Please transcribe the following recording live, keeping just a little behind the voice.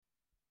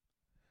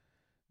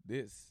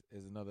This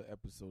is another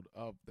episode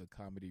of the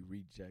Comedy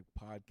Reject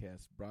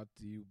Podcast brought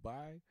to you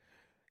by,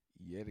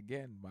 yet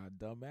again, my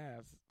dumb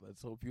ass.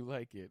 Let's hope you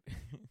like it.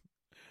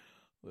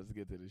 Let's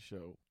get to the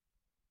show.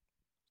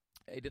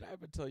 Hey, did I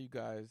ever tell you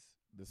guys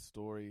the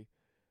story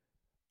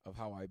of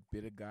how I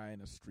bit a guy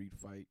in a street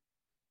fight?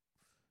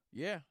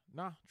 Yeah,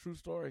 true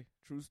story.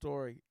 True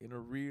story. In a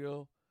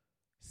real,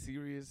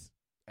 serious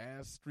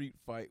ass street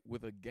fight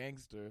with a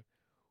gangster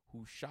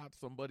who shot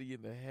somebody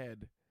in the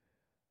head.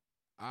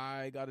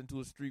 I got into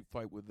a street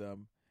fight with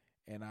them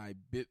and I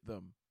bit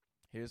them.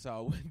 Here's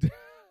how it went down.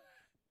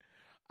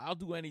 I'll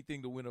do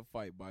anything to win a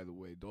fight, by the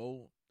way.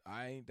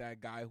 I ain't that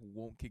guy who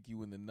won't kick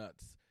you in the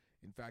nuts.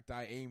 In fact,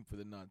 I aim for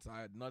the nuts.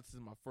 Nuts is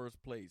my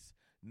first place.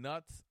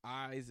 Nuts,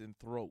 eyes, and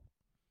throat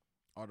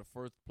are the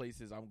first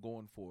places I'm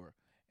going for.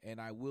 And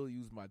I will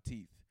use my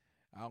teeth.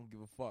 I don't give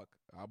a fuck.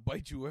 I'll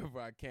bite you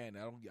wherever I can.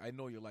 I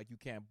know you're like, you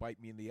can't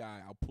bite me in the eye.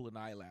 I'll pull an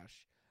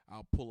eyelash.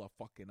 I'll pull a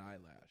fucking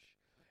eyelash.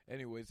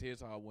 Anyways,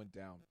 here's how it went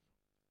down.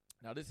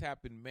 Now, this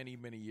happened many,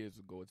 many years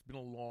ago. It's been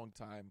a long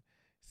time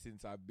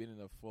since I've been in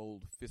a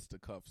full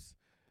fisticuffs.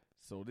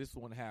 So this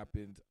one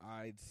happened,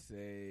 I'd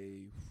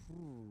say,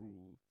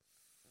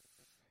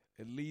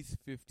 at least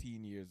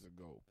 15 years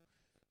ago.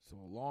 So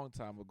a long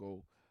time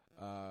ago.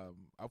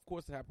 Of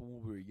course, it happened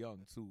when we were young,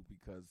 too,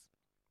 because,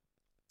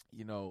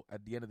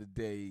 at the end of the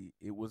day,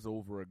 it was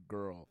over a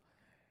girl.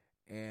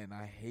 And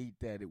I hate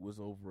that it was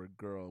over a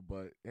girl.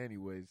 But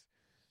anyways,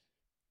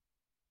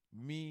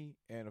 me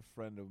and a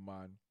friend of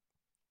mine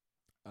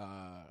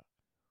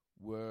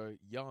were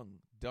young,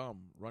 dumb,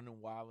 running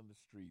wild in the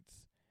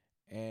streets.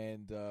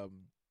 And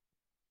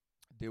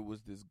there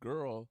was this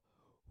girl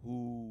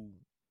who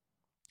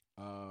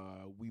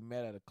we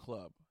met at a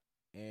club.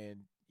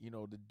 And,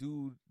 the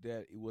dude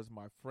that it was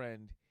my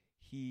friend,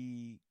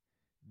 he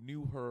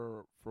knew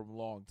her from a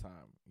long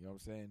time. You know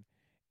what I'm saying?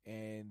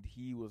 And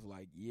he was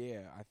like,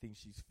 yeah, I think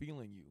she's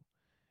feeling you.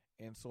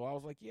 And so I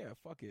was like, yeah,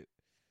 fuck it.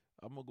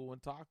 I'm going to go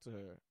and talk to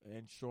her.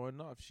 And sure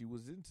enough, she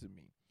was into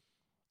me.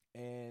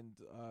 And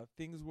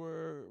things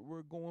were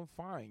going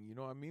fine. You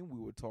know what I mean? We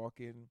were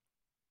talking,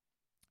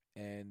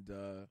 and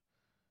the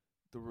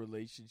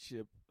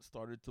relationship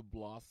started to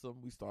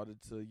blossom. We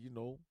started to,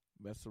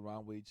 mess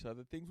around with each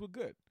other. Things were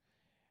good.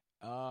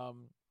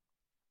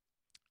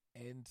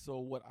 And so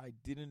what I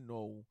didn't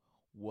know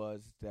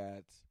was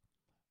that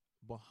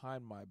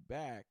behind my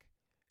back,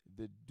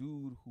 the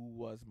dude who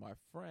was my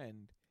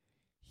friend,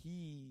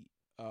 he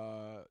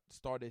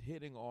started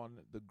hitting on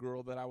the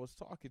girl that I was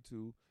talking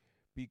to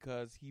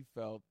because he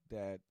felt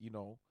that,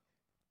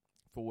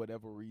 for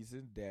whatever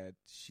reason, that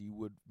she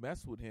would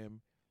mess with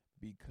him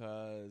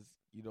because,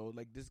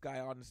 like this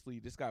guy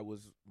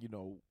was,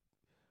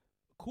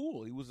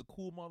 cool. He was a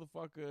cool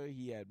motherfucker.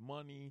 He had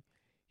money.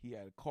 He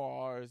had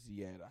cars.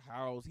 He had a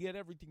house. He had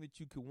everything that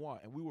you could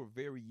want. And we were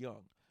very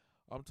young.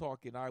 I'm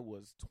talking, I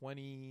was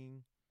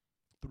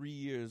 23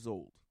 years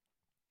old.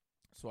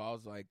 So I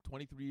was like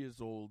 23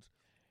 years old,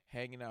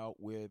 hanging out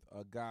with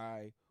a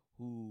guy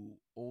who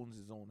owns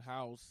his own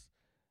house,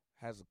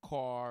 has a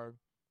car,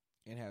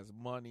 and has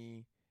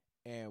money.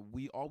 And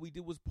all we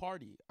did was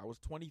party. I was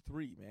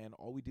 23, man.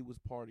 All we did was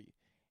party.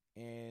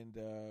 And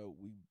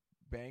we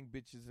bang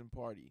bitches and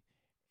party.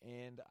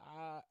 And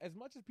as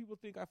much as people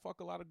think I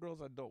fuck a lot of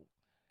girls, I don't.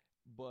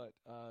 But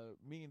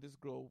me and this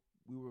girl,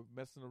 we were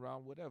messing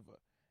around, whatever.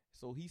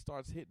 So he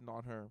starts hitting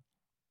on her,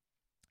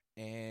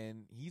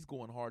 and he's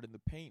going hard in the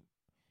paint.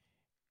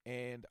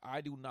 And I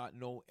do not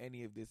know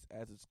any of this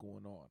as it's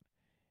going on.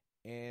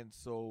 And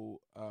so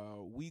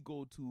we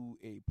go to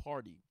a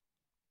party.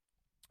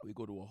 We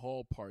go to a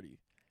hall party.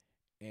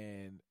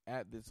 And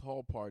at this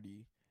hall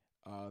party,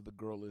 the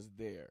girl is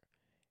there.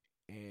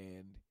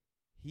 And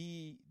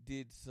he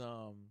did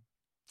some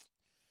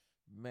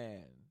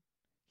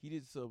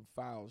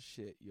foul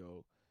shit,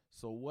 yo.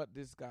 So what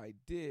this guy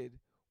did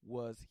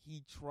was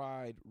he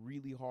tried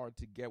really hard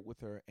to get with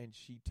her, and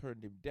she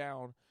turned him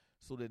down.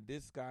 So then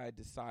this guy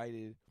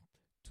decided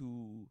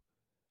to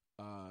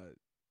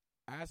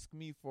ask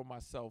me for my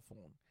cell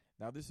phone.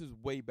 Now, this is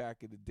way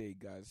back in the day,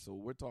 guys. So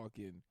we're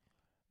talking,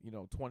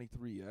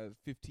 23,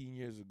 15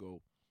 years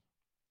ago.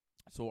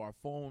 So our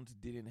phones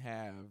didn't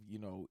have,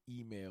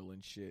 email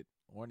and shit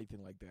or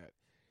anything like that.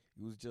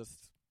 It was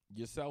just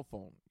your cell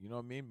phone. You know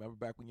what I mean? Remember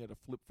back when you had a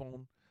flip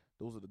phone?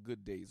 Those are the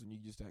good days when you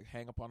just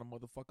hang up on a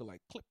motherfucker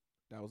like clip.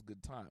 That was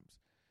good times.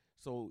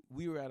 So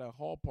we were at a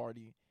hall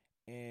party,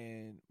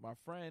 and my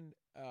friend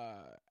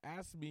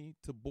asked me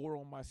to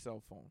borrow my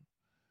cell phone.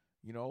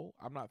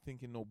 I'm not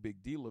thinking no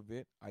big deal of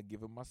it. I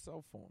give him my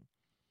cell phone.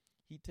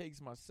 He takes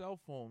my cell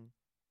phone,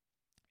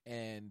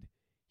 and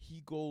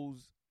he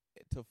goes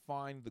to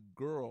find the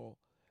girl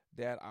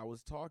that I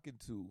was talking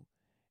to,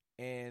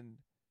 and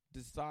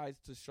decides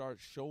to start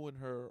showing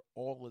her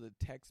all of the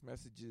text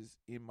messages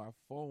in my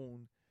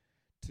phone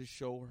to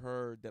show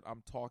her that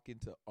I'm talking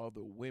to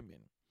other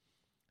women.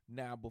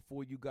 Now,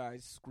 before you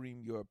guys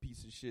scream you're a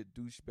piece of shit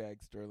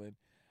douchebag, Sterling,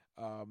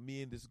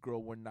 me and this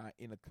girl were not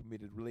in a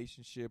committed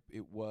relationship.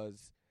 It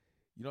was,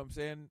 you know what I'm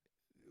saying?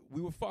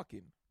 We were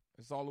fucking.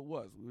 That's all it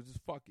was. We were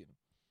just fucking.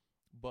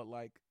 but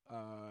like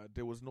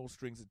there was no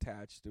strings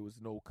attached. There was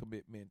no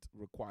commitment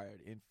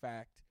required. In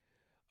fact,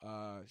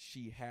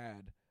 she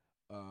had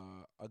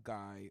a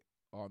guy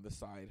on the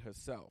side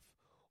herself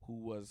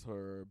who was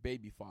her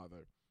baby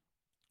father,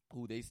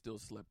 who they still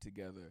slept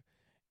together.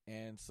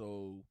 And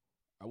so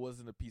I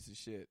wasn't a piece of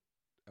shit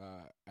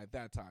at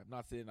that time.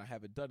 Not saying I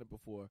haven't done it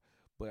before,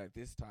 but at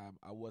this time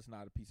I was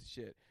not a piece of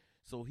shit.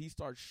 So he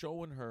starts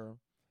showing her,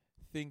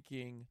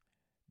 thinking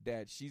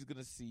that she's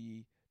gonna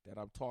see that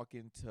I'm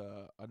talking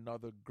to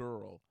another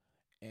girl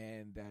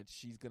and that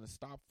she's gonna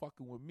stop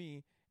fucking with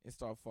me and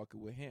start fucking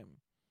with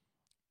him.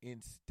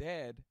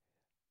 Instead,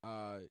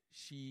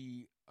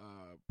 she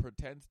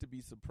pretends to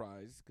be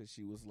surprised because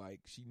she was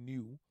like, she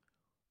knew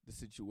the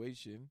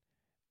situation,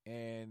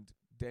 and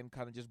then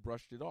kind of just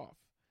brushed it off.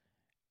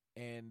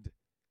 And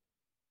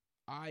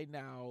I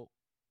now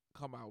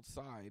come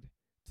outside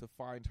to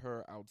find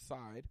her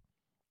outside,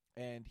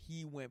 and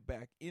he went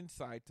back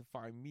inside to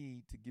find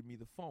me to give me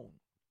the phone.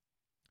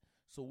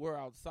 So we're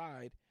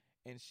outside,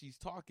 and she's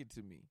talking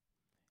to me,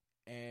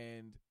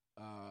 and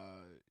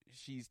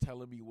she's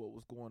telling me what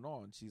was going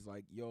on. She's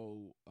like,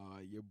 yo,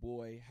 your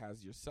boy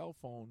has your cell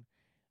phone,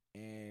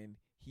 and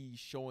he's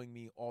showing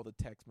me all the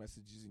text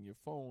messages in your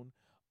phone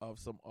of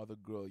some other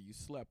girl you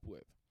slept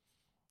with.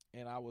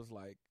 And I was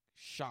like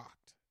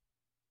shocked.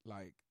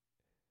 Like,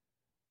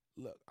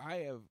 look, I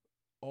have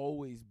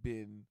always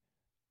been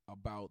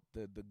about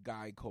the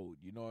guy code,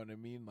 you know what I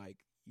mean? Like,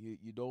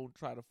 you don't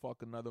try to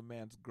fuck another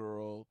man's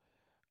girl.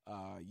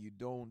 You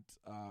don't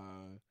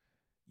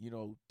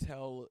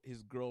tell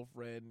his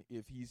girlfriend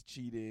if he's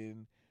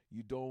cheating.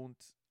 You don't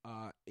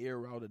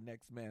air out the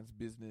next man's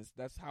business.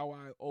 That's how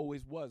I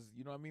always was.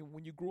 You know what I mean?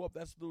 When you grew up,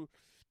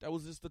 that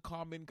was just the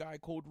common guy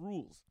code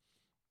rules.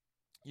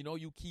 You know,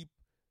 you keep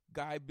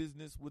guy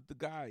business with the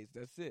guys.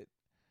 That's it.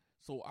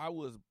 So I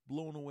was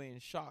blown away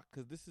and shocked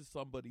because this is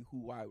somebody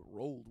who I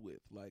rolled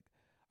with. Like,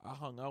 I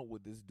hung out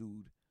with this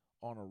dude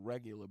on a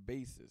regular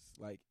basis,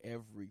 like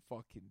every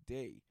fucking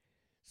day.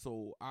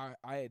 So I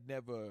had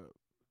never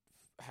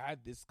had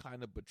this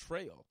kind of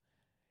betrayal.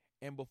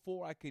 And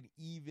before I could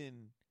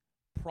even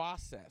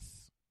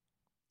process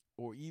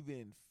or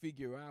even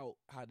figure out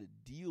how to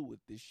deal with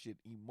this shit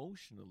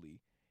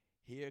emotionally,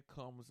 here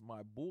comes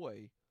my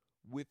boy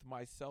with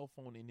my cell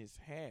phone in his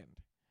hand.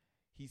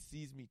 He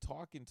sees me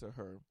talking to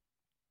her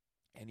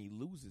and he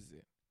loses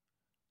it.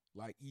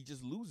 Like, he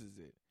just loses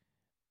it.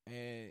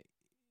 And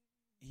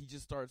he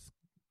just starts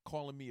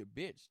calling me a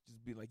bitch.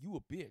 Just being like, you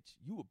a bitch.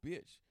 You a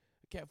bitch.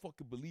 I can't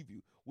fucking believe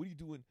you. What are you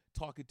doing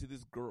talking to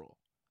this girl?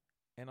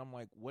 And I'm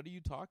like, what are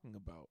you talking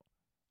about?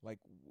 Like,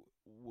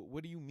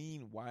 what do you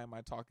mean? Why am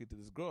I talking to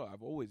this girl?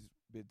 I've always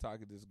been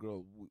talking to this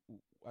girl.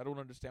 I don't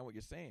understand what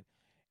you're saying.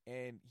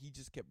 And he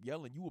just kept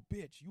yelling, you a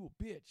bitch, you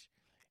a bitch.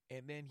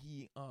 And then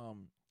he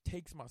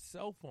takes my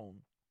cell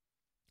phone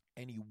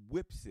and he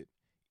whips it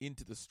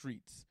into the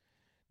streets.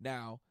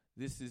 Now,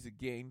 this is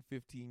again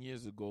 15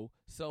 years ago.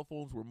 Cell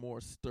phones were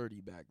more sturdy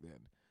back then.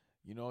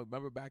 You know,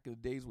 remember back in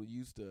the days when you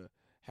used to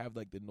have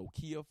like the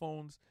Nokia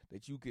phones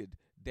that you could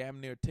damn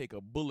near take a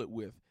bullet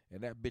with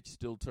and that bitch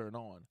still turn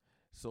on.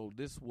 So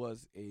this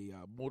was a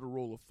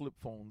Motorola flip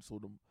phone,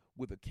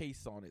 with a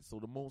case on it. So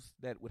the most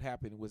that would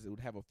happen was it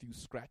would have a few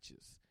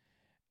scratches.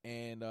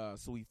 And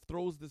so he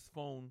throws this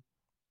phone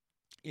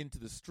into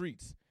the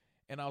streets.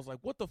 And I was like,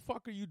 what the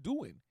fuck are you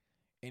doing?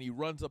 And he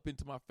runs up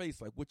into my face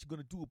like, what you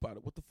going to do about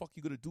it? What the fuck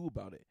you going to do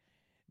about it?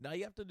 Now,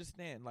 you have to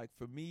understand, like,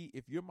 for me,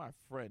 if you're my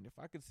friend, if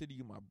I consider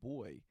you my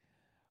boy,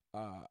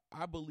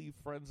 I believe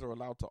friends are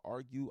allowed to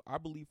argue. I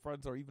believe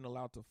friends are even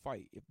allowed to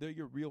fight. If they're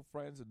your real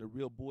friends and they're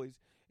real boys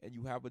and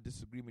you have a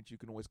disagreement, you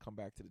can always come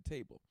back to the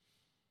table.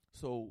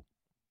 So,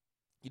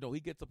 you know,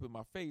 he gets up in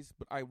my face,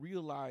 but I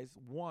realize,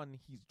 one,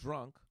 he's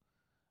drunk.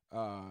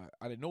 I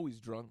didn't know he's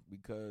drunk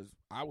because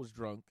I was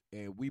drunk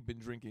and we've been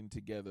drinking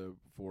together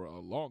for a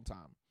long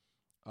time.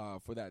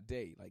 For that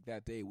day. Like,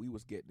 that day we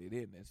was getting it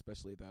in,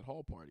 especially at that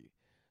hall party.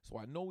 So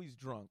I know he's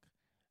drunk,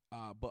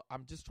 but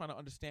I'm just trying to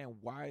understand,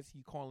 why is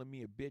he calling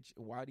me a bitch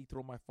and why did he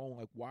throw my phone?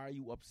 Like, why are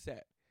you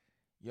upset?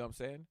 You know what I'm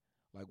saying?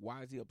 Like,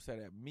 why is he upset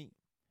at me?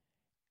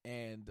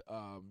 And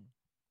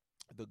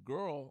the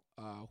girl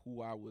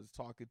who I was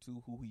talking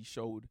to, who he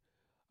showed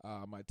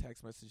my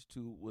text message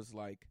to, was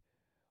like,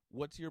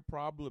 what's your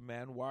problem,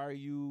 man? Why are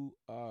you,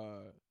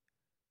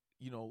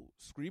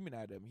 screaming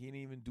at him? He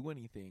didn't even do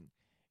anything.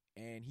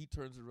 And he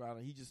turns around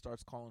and he just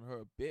starts calling her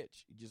a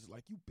bitch. He just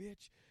like, you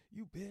bitch,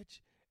 you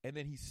bitch. And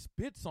then he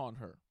spits on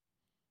her.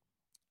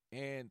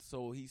 And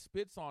so he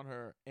spits on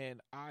her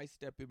and I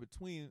step in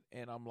between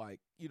and I'm like,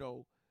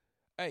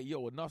 hey,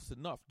 yo, enough's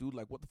enough, dude.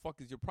 Like, what the fuck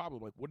is your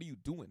problem? Like, what are you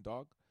doing,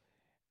 dog?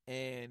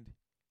 And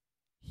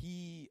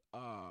he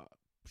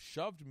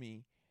shoved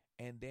me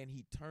and then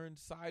he turned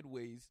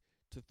sideways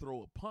to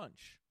throw a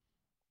punch.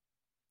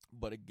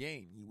 But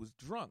again, he was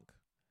drunk.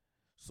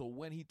 So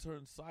when he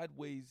turned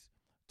sideways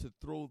to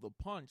throw the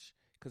punch,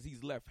 because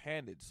he's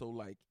left-handed, so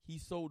like,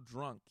 he's so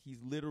drunk,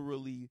 he's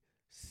literally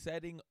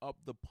setting up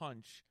the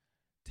punch,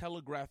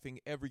 telegraphing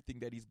everything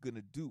that he's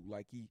gonna do.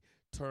 Like, he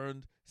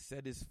turned,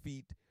 set his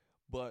feet,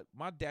 But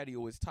my daddy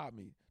always taught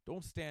me,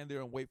 don't stand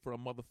there and wait for a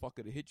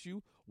motherfucker to hit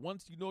you.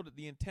 Once you know that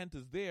the intent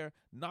is there,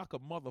 knock a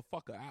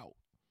motherfucker out.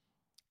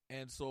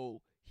 And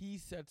so he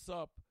sets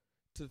up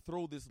to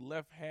throw this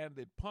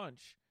left-handed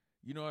punch,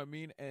 you know what I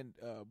mean? And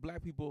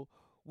black people,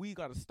 we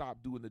got to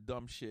stop doing the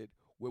dumb shit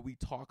where we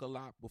talk a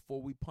lot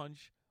before we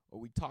punch, or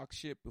we talk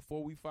shit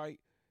before we fight,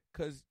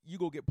 because you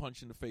go get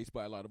punched in the face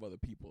by a lot of other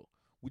people,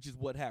 which is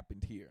what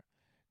happened here.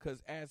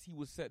 Because as he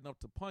was setting up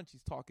to punch,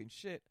 he's talking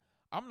shit.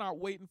 I'm not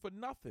waiting for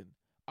nothing.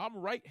 I'm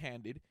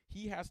right-handed.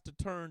 He has to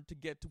turn to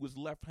get to his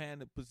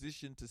left-handed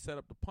position to set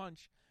up the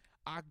punch.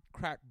 I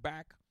crack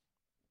back,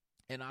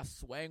 and I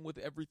swang with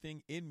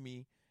everything in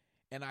me,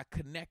 and I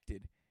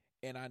connected,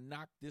 and I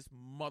knocked this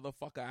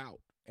motherfucker out.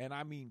 And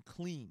I mean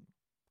clean.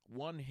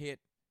 One hit,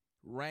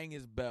 rang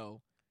his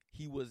bell.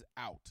 He was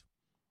out.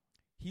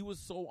 He was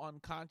so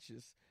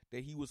unconscious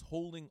that he was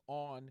holding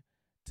on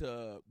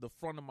to the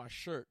front of my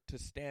shirt to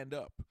stand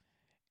up.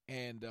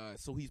 And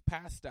so he's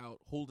passed out,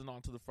 holding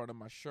on to the front of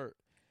my shirt.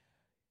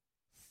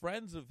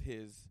 Friends of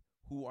his,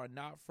 who are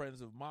not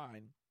friends of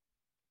mine,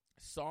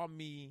 saw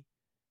me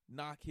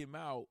knock him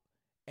out,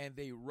 and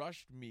they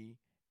rushed me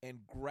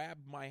and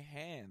grabbed my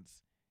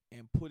hands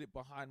and put it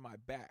behind my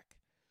back.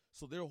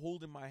 So they're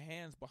holding my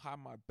hands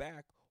behind my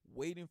back,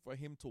 waiting for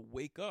him to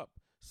wake up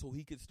so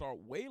he could start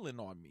wailing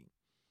on me.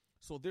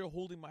 So they're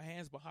holding my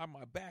hands behind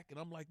my back, and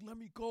I'm like, let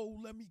me go,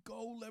 let me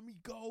go, let me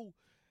go.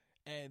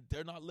 And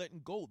they're not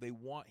letting go. They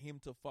want him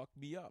to fuck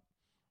me up.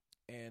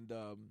 And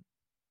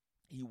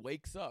he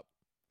wakes up,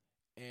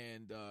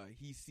 and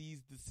he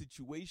sees the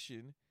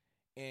situation,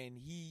 and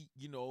he,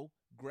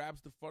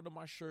 grabs the front of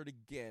my shirt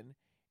again.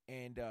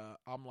 And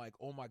I'm like,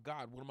 oh my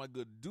God, what am I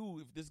going to do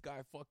if this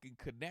guy fucking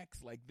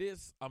connects like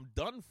this? I'm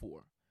done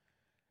for.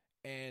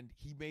 And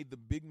he made the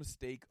big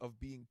mistake of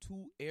being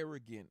too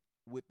arrogant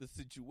with the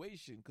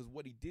situation, because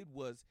what he did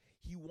was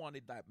he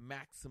wanted that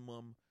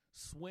maximum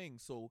swing.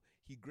 So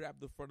he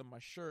grabbed the front of my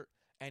shirt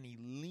and he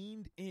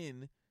leaned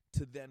in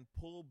to then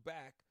pull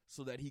back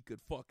so that he could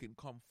fucking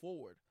come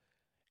forward.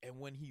 And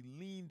when he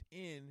leaned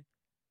in,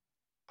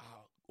 I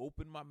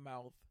opened my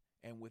mouth,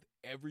 and with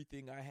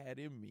everything I had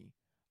in me,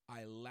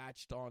 I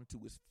latched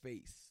onto his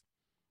face,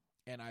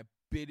 and I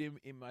bit him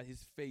in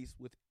his face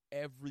with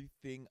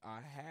everything I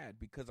had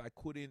because I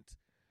couldn't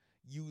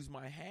use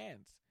my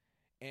hands.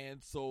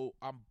 And so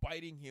I'm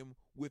biting him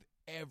with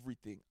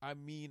everything. I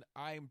mean,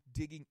 I'm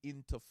digging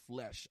into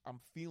flesh. I'm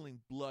feeling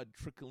blood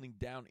trickling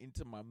down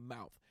into my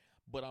mouth.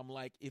 But I'm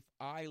like, if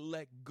I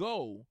let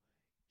go,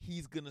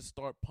 he's going to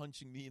start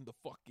punching me in the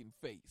fucking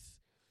face.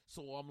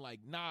 So I'm like,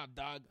 nah,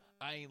 dog,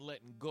 I ain't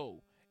letting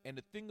go. And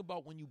the thing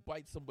about when you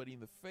bite somebody in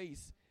the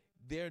face,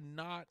 they're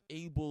not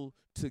able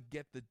to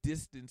get the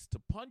distance to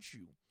punch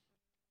you.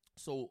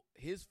 So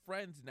his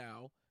friends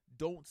now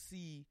don't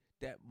see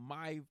that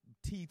my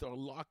teeth are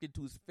locked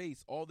into his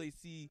face. All they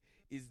see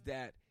is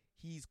that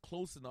he's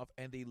close enough,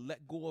 and they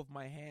let go of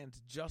my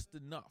hands just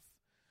enough.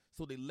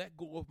 So they let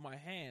go of my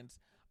hands.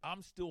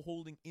 I'm still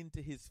holding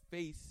into his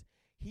face.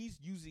 He's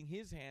using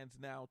his hands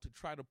now to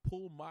try to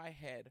pull my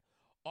head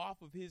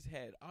off of his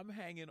head. I'm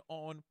hanging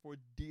on for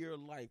dear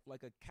life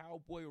like a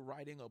cowboy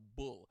riding a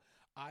bull.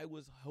 I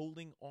was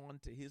holding on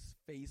to his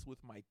face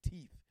with my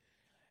teeth.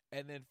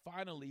 And then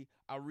finally,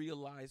 I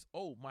realized,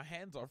 oh, my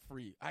hands are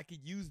free. I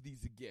could use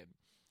these again.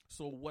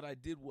 So what I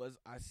did was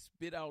I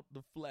spit out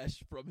the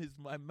flesh from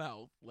my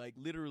mouth. Like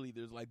literally,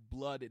 there's like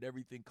blood and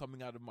everything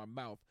coming out of my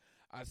mouth.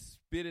 I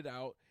spit it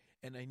out,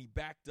 and then he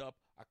backed up.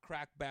 I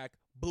cracked back.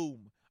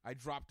 Boom. I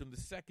dropped him the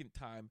second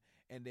time,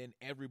 and then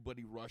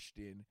everybody rushed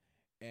in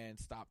and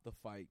stopped the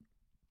fight.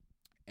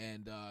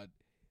 And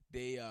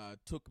they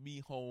took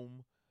me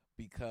home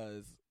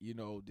because,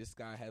 this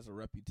guy has a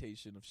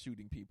reputation of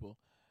shooting people.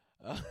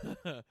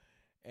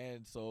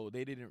 And so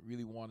they didn't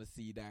really want to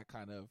see that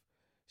kind of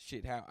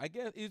shit happen. I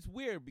guess it's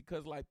weird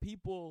because like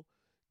people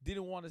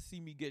didn't want to see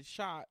me get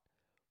shot,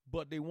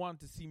 but they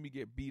wanted to see me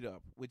get beat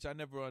up, which I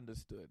never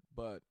understood,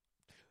 but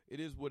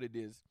it is what it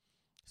is.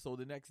 So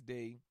the next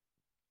day,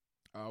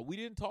 we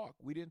didn't talk.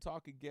 We didn't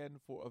talk again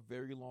for a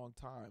very long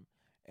time.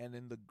 And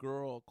then the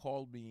girl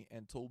called me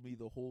and told me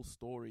the whole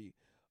story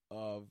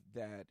of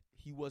that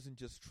he wasn't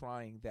just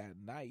trying that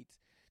night,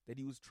 that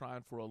he was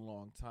trying for a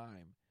long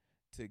time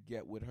to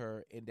get with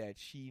her, and that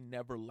she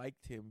never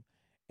liked him,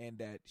 and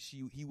that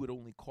he would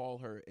only call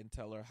her and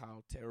tell her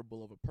how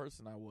terrible of a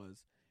person I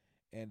was,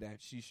 and that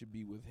she should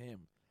be with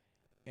him.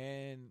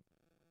 And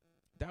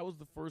that was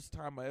the first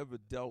time I ever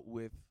dealt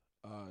with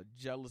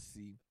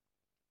jealousy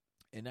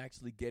and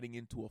actually getting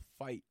into a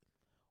fight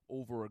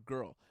over a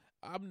girl.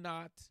 I'm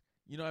not,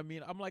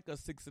 I'm like a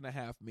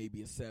 6.5,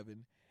 maybe a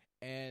 7.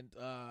 And,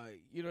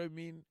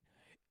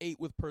 8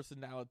 with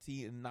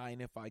personality and 9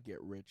 if I get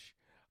rich.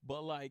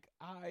 But like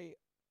I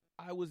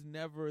was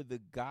never the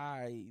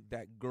guy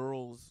that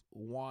girls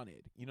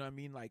wanted. You know what I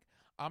mean? Like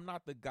I'm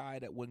not the guy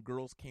that when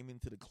girls came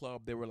into the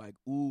club, they were like,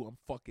 ooh, I'm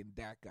fucking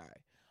that guy.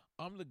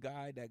 I'm the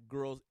guy that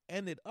girls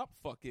ended up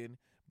fucking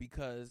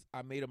because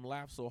I made them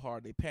laugh so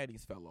hard their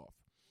panties fell off.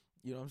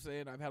 You know what I'm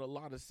saying? I've had a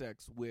lot of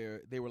sex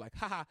where they were like,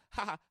 ha ha,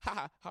 ha ha, ha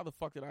ha, how the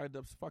fuck did I end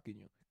up fucking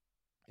you?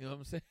 You know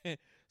what I'm saying?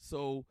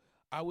 So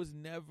I was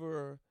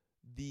never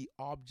the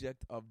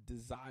object of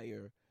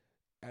desire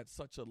at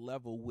such a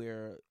level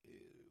where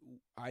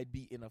I'd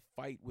be in a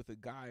fight with a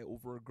guy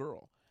over a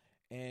girl.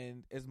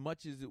 And as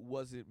much as it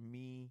wasn't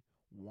me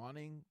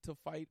wanting to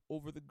fight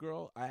over the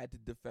girl, I had to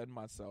defend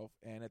myself.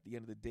 And at the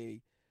end of the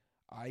day,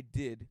 I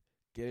did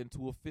get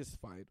into a fist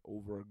fight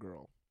over a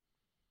girl.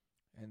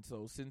 And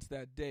so since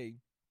that day,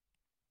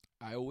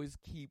 I always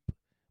keep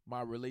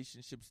my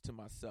relationships to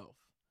myself.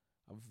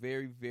 I'm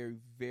very, very,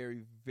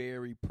 very,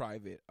 very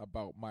private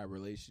about my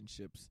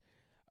relationships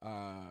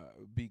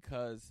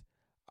because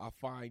I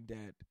find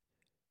that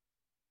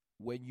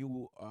when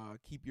you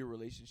keep your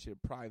relationship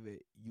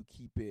private, you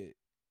keep it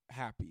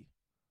happy.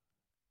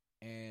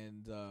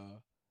 And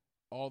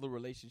all the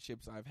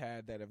relationships I've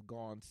had that have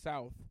gone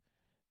south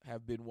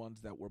have been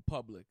ones that were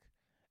public.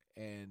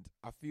 And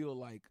I feel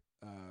like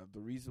the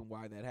reason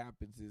why that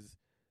happens is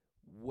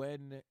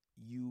when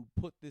you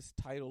put this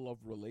title of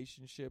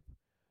relationship,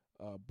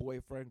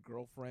 boyfriend,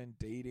 girlfriend,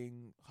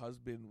 dating,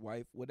 husband,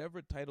 wife,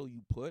 whatever title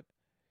you put,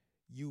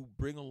 you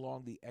bring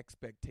along the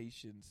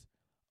expectations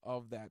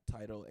of that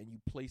title and you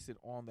place it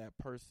on that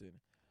person.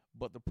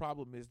 But the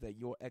problem is that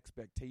your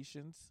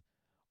expectations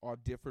are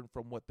different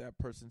from what that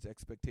person's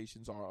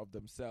expectations are of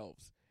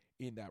themselves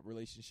in that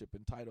relationship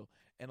and title.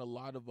 And a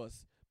lot of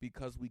us,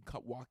 because we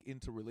walk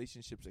into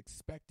relationships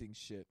expecting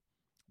shit,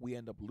 we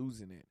end up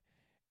losing it.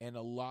 And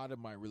a lot of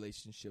my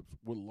relationships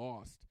were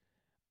lost,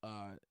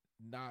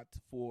 not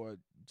for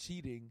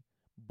cheating,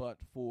 but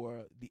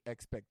for the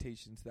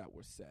expectations that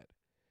were set.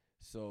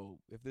 So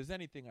if there's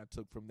anything I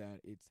took from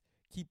that, it's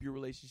keep your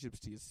relationships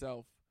to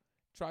yourself.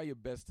 Try your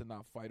best to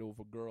not fight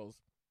over girls.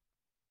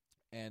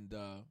 And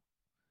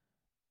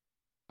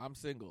I'm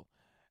single.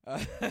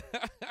 I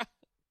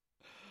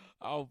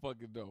don't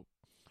fucking know.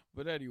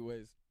 But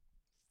anyways,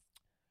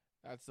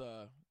 that's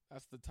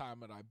the time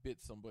that I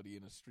bit somebody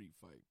in a street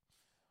fight.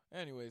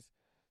 Anyways,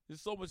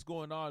 there's so much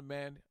going on,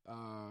 man.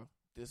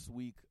 This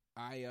week,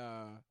 I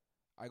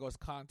was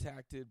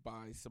contacted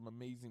by some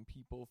amazing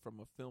people from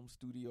a film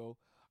studio.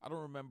 I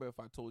don't remember if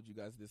I told you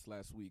guys this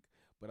last week,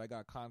 but I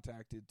got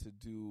contacted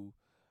to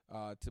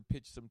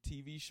pitch some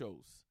TV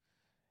shows.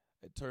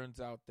 It turns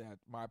out that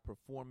my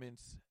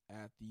performance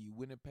at the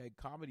Winnipeg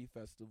Comedy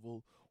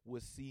Festival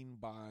was seen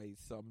by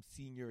some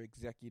senior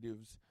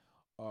executives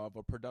of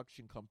a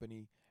production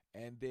company,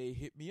 and they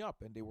hit me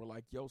up and they were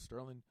like, yo,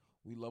 Sterling,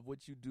 we love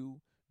what you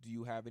do. Do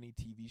you have any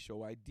TV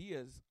show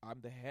ideas?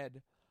 I'm the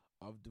head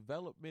of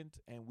development,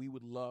 and we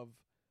would love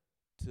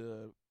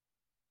to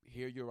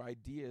hear your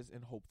ideas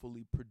and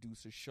hopefully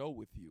produce a show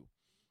with you.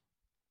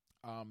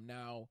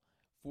 Now,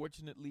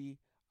 fortunately,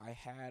 I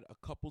had a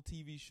couple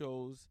TV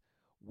shows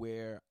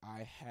where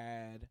I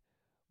had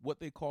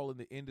what they call in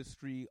the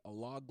industry a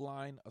log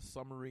line, a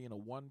summary, and a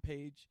one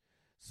page.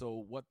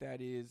 So what that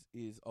is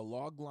a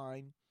log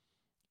line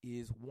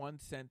is one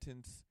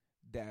sentence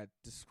that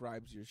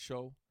describes your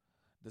show.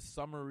 The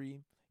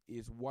summary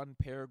is one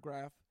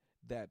paragraph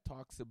that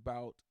talks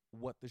about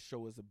what the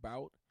show is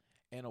about.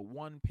 And a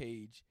one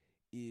page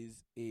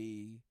is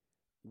a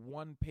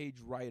one page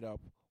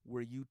write-up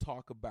where you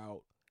talk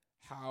about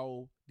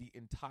how the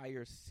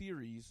entire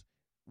series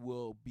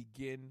will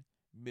begin,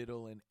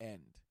 middle, and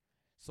end.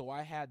 So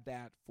I had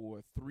that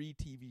for 3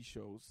 TV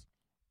shows,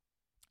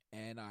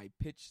 and I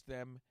pitched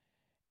them,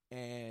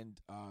 and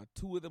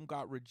 2 of them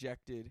got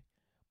rejected,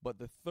 but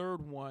the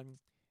third one,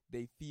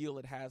 they feel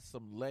it has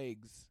some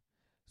legs.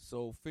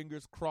 So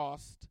fingers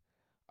crossed,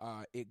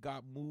 it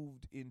got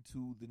moved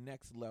into the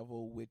next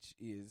level, which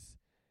is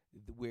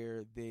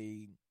where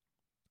they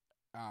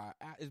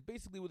is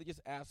basically where they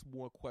just ask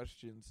more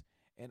questions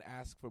and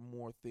ask for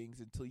more things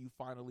until you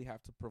finally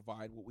have to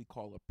provide what we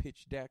call a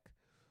pitch deck,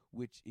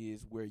 which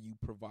is where you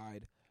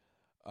provide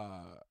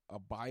a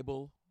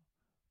Bible.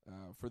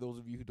 For those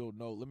of you who don't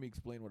know, let me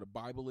explain what a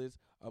Bible is.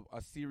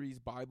 A series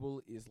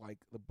Bible is like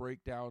the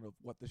breakdown of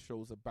what the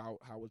show's about,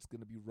 how it's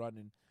going to be run,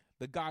 and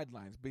the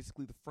guidelines,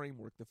 basically the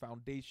framework, the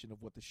foundation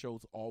of what the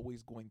show's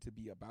always going to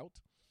be about,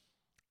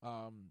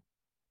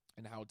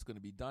 and how it's going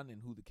to be done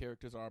and who the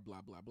characters are,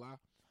 blah, blah, blah.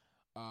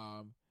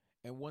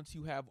 And once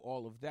you have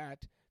all of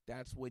that,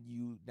 that's when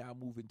you now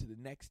move into the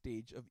next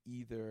stage of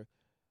either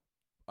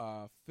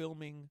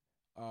filming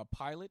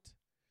pilot.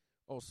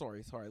 Oh,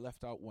 sorry, I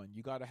left out one.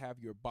 You got to have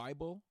your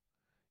Bible,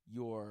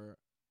 your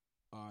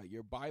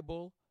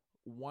Bible,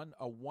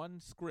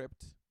 one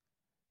script,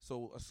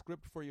 so a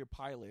script for your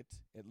pilot,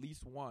 at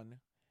least one,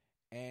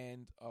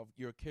 and of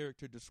your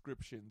character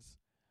descriptions,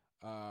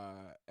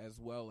 as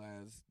well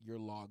as your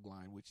log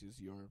line, which is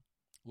your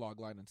log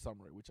line and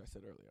summary, which I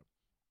said earlier.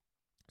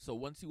 So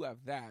once you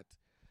have that,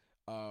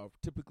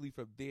 typically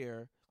from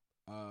there,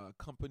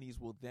 companies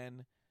will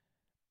then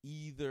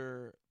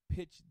either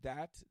pitch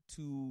that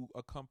to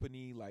a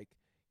company like,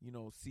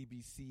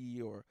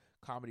 CBC or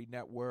Comedy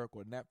Network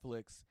or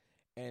Netflix,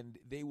 and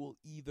they will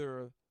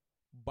either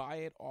buy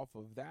it off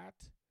of that,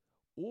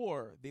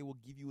 or they will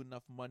give you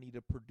enough money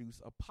to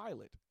produce a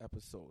pilot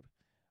episode.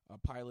 A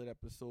pilot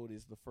episode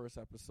is the first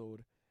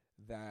episode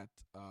that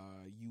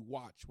you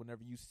watch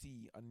whenever you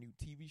see a new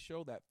TV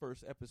show. That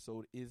first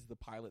episode is the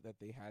pilot that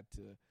they had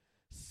to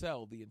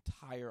sell the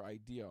entire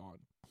idea on.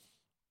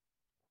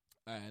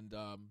 And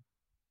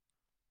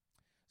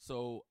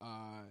so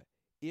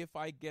if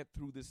I get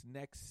through this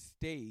next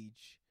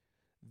stage,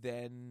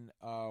 then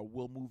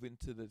we'll move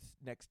into the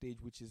next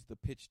stage, which is the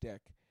pitch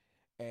deck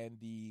and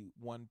the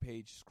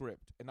one-page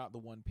script. And not the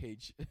one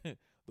page,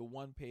 the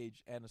one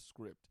page and a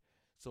script.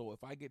 So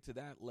if I get to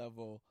that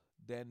level,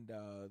 then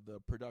the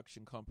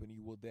production company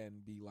will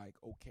then be like,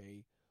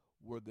 okay,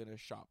 we're going to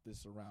shop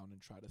this around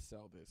and try to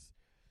sell this.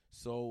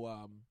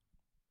 So,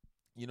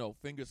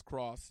 fingers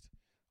crossed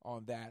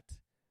on that.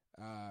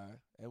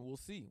 And we'll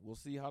see. We'll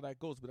see how that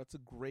goes. But that's a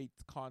great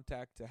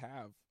contact to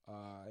have.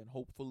 And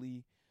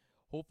hopefully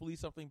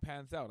something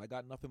pans out. I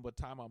got nothing but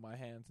time on my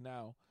hands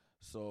now.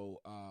 So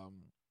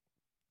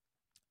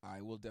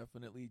I will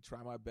definitely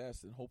try my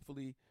best. And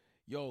hopefully,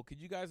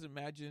 could you guys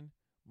imagine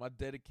my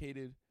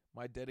dedicated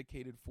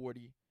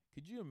 40?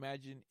 Could you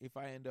imagine if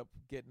I end up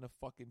getting a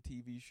fucking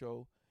TV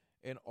show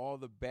and all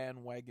the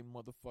bandwagon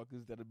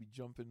motherfuckers that'll be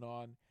jumping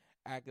on,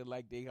 acting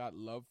like they got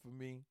love for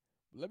me?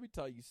 Let me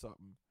tell you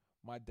something,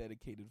 my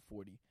dedicated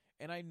 40.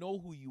 And I know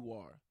who you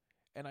are.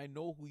 And I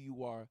know who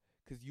you are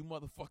because you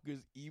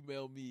motherfuckers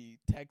email me,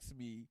 text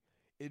me.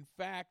 In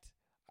fact,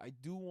 I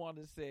do want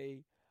to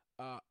say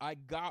I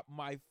got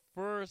my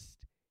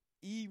first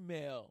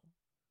email.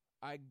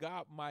 I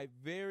got my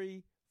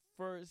very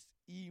first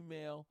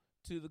email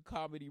to the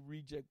Comedy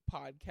Reject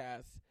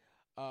podcast.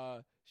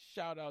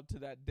 Shout out to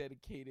that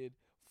dedicated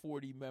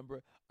 40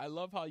 member. I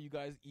love how you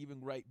guys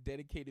even write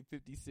dedicated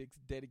 56,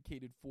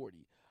 dedicated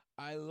 40.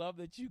 I love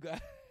that you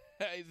guys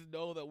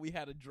know that we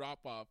had a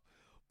drop off.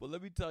 But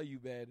let me tell you,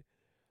 man,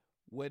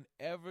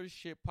 whenever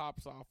shit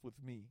pops off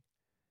with me,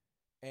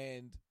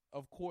 and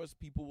of course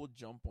people will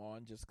jump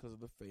on just because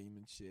of the fame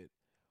and shit.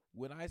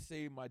 When I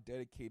say my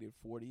dedicated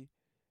 40,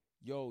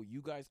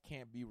 you guys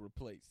can't be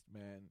replaced,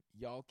 man.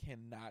 Y'all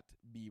cannot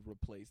be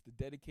replaced. The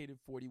dedicated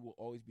 40 will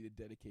always be the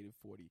dedicated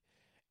 40.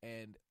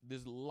 And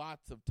there's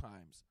lots of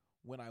times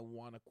when I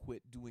want to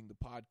quit doing the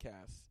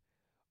podcast,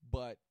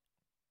 but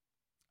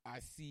I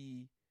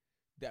see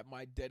that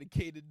my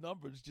dedicated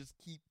numbers just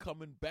keep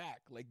coming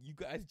back. Like, you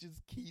guys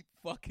just keep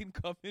fucking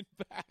coming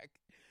back.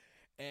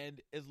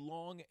 And as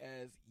long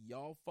as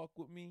y'all fuck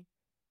with me,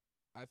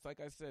 like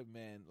I said,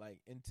 man, like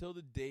until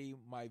the day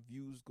my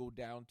views go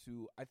down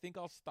to, I think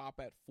I'll stop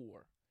at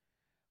 4.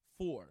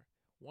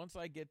 Once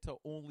I get to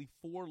only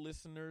 4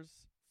 listeners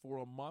for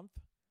a month,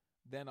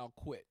 then I'll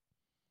quit.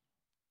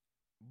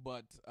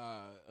 But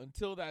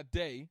until that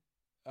day,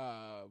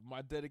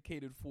 my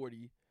dedicated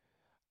 40,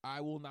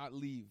 I will not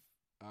leave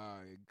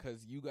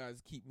because you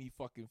guys keep me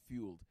fucking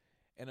fueled.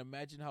 And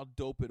imagine how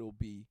dope it'll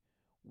be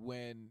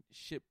when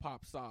shit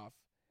pops off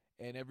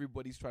and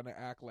everybody's trying to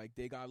act like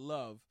they got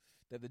love,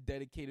 that the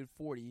dedicated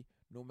 40,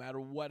 no matter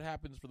what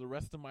happens for the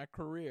rest of my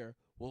career,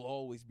 will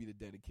always be the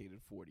dedicated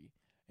 40.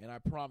 And I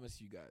promise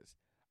you guys,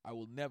 I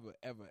will never,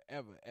 ever,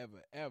 ever,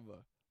 ever,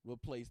 ever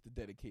replace the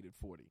dedicated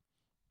 40.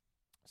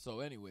 So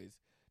anyways,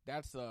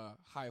 that's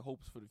high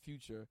hopes for the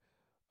future.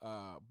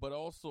 But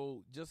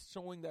also just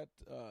showing that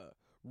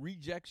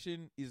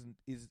rejection is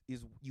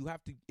you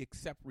have to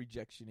accept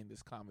rejection in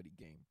this comedy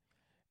game.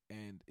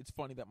 And it's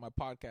funny that my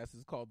podcast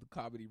is called The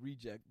Comedy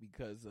Reject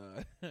because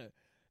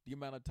the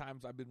amount of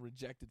times I've been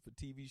rejected for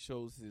TV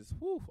shows is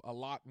a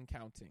lot and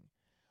counting.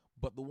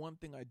 But the one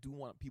thing I do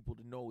want people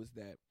to know is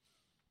that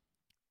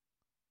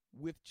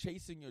with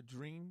chasing your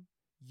dream,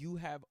 you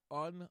have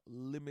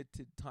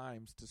unlimited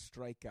times to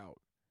strike out,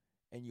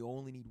 and you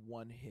only need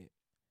one hit.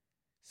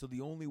 So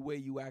the only way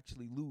you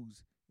actually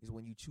lose is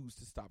when you choose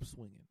to stop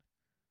swinging.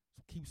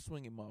 So keep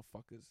swinging,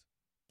 motherfuckers.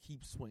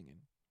 Keep swinging.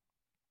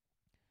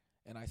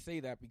 And I say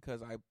that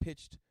because I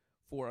pitched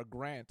for a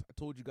grant. I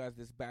told you guys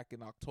this back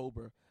in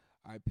October.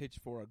 I pitched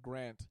for a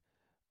grant,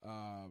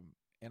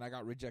 and I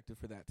got rejected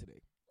for that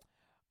today.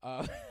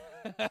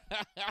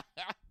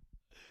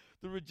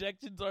 The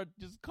rejections are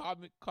just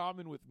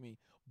common with me.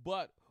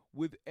 But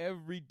with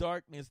every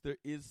darkness, there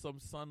is some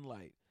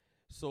sunlight.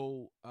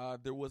 So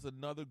there was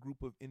another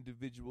group of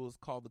individuals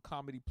called the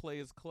Comedy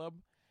Players Club,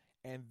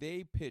 and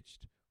they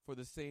pitched for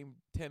the same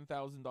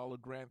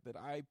 $10,000 grant that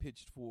I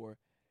pitched for,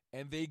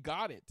 and they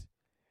got it.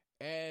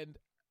 And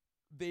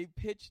they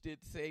pitched it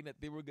saying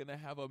that they were going to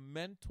have a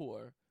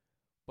mentor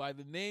by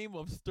the name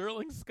of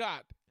Sterling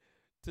Scott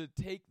to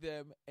take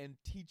them and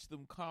teach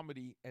them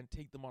comedy and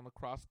take them on a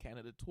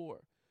cross-Canada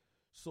tour.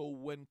 So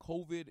when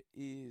COVID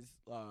is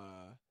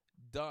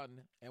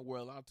done and we're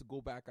allowed to go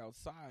back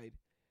outside,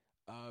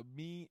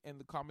 me and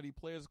the Comedy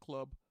Players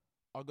Club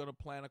are going to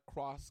plan a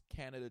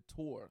cross-Canada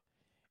tour.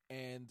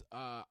 And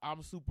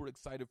I'm super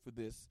excited for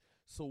this.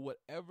 So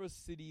whatever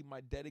city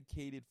my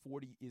dedicated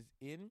 40 is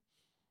in,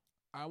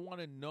 I want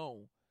to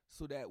know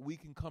so that we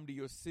can come to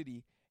your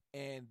city,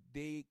 and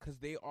because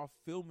they are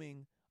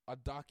filming a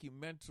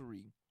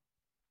documentary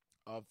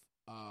of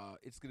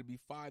it's going to be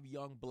 5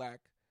 young black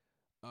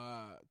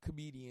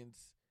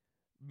comedians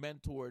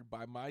mentored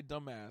by my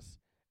dumbass,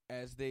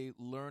 as they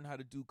learn how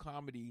to do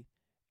comedy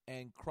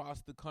and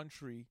cross the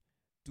country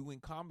doing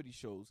comedy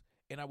shows.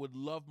 And I would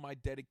love my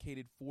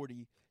dedicated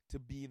 40 to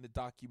be in the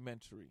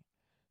documentary.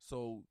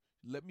 So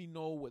let me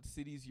know what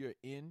cities you're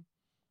in.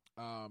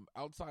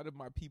 Outside of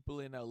my people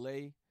in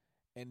LA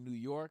and New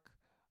York,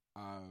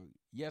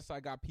 yes, I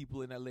got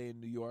people in LA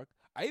and New York.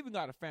 I even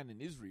got a fan in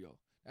Israel.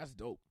 That's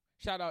dope.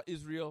 Shout out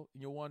Israel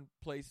in your one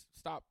place.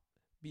 Stop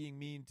being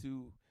mean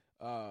to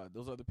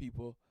those other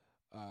people.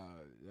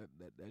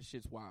 That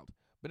shit's wild.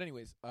 But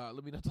anyways,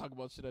 let me not talk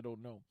about shit I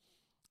don't know.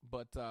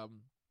 But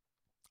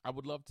I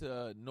would love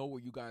to know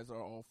where you guys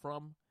are all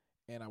from,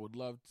 and I would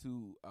love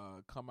to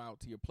come out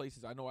to your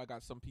places. I know I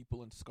got some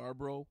people in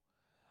Scarborough.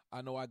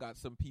 I know I got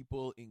some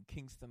people in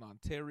Kingston,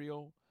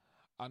 Ontario.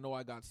 I know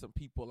I got some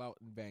people out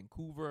in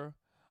Vancouver.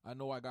 I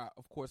know I got,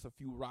 of course, a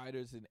few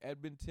riders in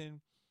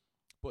Edmonton.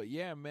 But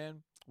yeah,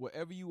 man,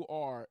 wherever you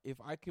are, if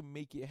I can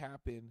make it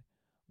happen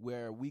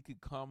where we could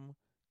come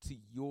to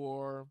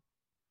your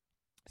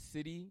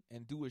city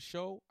and do a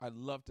show, I'd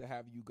love to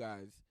have you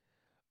guys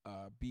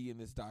be in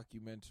this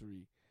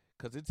documentary,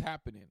 because it's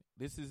happening.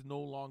 This is no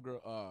longer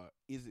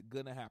is it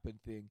gonna happen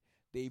thing.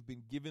 They've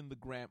been given the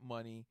grant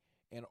money,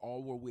 and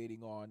all we're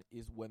waiting on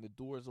is when the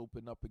doors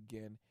open up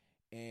again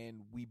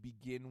and we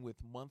begin with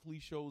monthly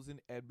shows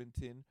in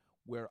Edmonton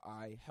where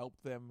I help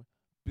them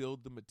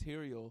build the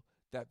material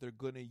that they're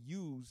going to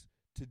use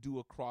to do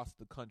across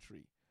the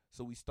country.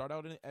 So we start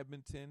out in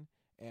Edmonton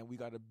and we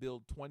got to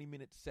build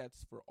 20-minute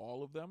sets for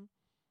all of them.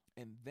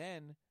 And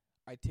then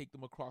I take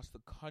them across the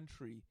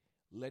country,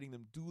 letting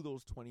them do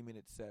those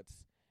 20-minute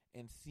sets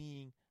and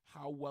seeing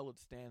how well it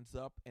stands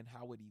up and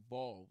how it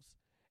evolves,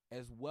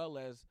 as well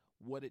as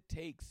what it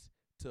takes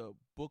to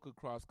book a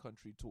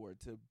cross-country tour,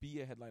 to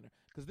be a headliner.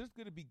 Because there's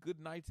going to be good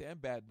nights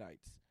and bad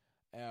nights,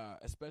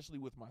 especially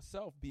with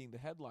myself being the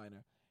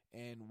headliner,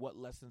 and what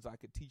lessons I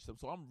could teach them.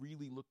 So I'm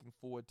really looking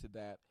forward to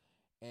that.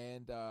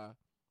 And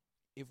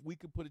if we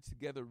could put it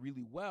together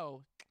really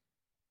well,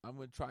 I'm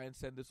going to try and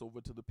send this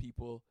over to the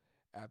people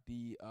at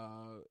the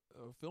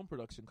film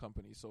production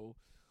company. So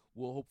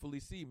we'll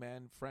hopefully see,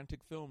 man.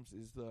 Frantic Films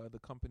is the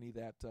company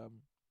that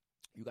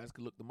you guys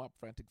can look them up.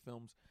 Frantic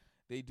Films.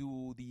 They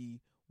do the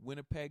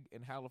Winnipeg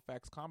and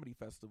Halifax Comedy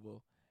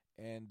Festival,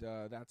 and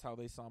that's how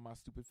they saw my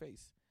stupid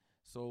face.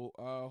 So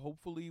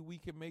hopefully we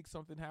can make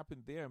something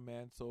happen there,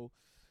 man. So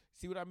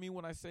see what I mean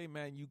when I say,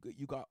 man, you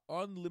got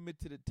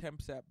unlimited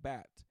attempts at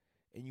bat,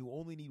 and you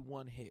only need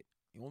one hit.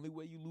 The only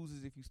way you lose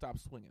is if you stop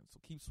swinging. So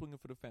keep swinging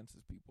for the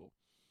fences, people.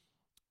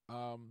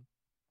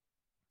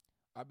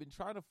 I've been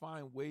trying to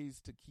find ways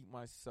to keep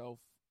myself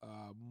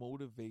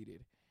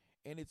motivated,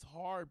 and it's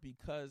hard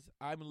because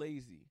I'm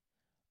lazy.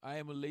 I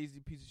am a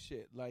lazy piece of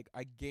shit. Like,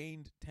 I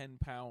gained 10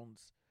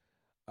 pounds.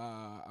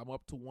 I'm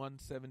up to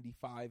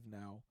 175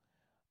 now.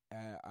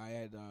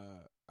 I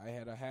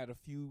had a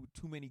few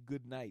too many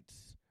good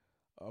nights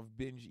of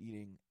binge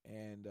eating,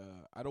 and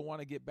I don't want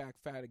to get back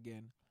fat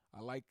again.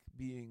 I like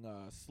being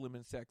slim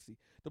and sexy.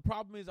 The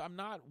problem is I'm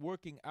not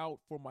working out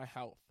for my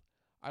health.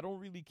 I don't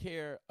really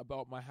care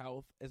about my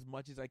health as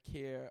much as I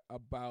care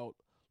about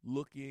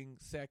looking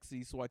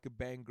sexy so I could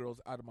bang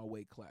girls out of my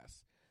weight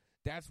class.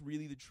 That's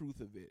really the truth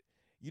of it.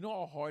 You know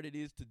how hard it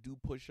is to do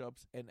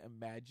push-ups and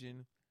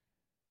imagine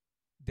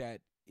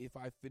that if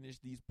I finish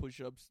these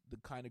push-ups, the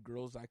kind of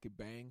girls I could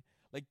bang?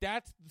 Like,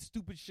 that's the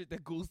stupid shit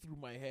that goes through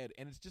my head.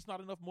 And it's just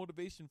not enough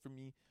motivation for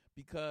me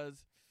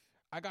because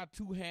I got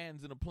two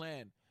hands and a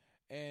plan.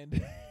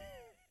 And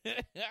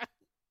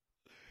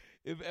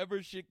if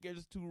ever shit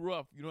gets too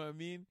rough, you know what I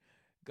mean?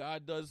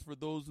 God does for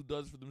those who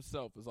does for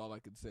themselves is all I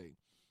can say.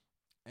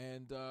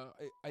 And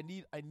I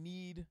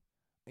need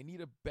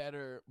a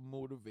better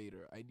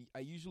motivator. I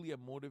usually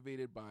am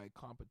motivated by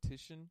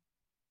competition.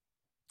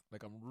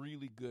 Like, I'm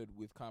really good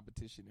with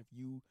competition. If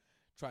you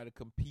try to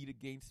compete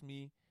against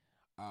me,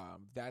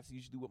 that's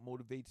usually what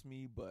motivates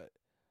me. But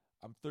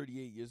I'm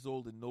 38 years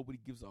old and nobody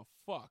gives a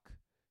fuck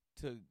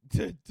to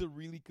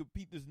really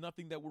compete. There's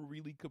nothing that we're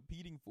really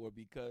competing for,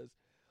 because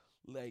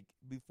like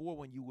before,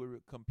 when you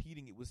were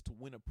competing, it was to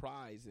win a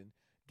prize and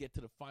get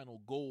to the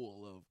final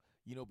goal of,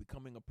 you know,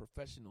 becoming a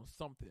professional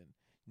something.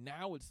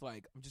 Now it's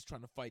like, I'm just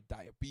trying to fight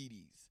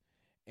diabetes.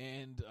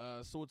 And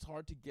so it's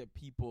hard to get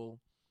people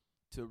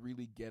to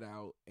really get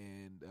out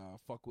and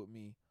fuck with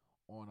me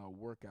on a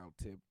workout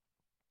tip.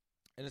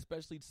 And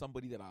especially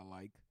somebody that I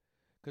like.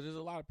 Because there's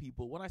a lot of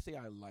people, when I say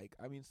I like,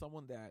 I mean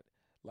someone that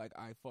like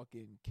I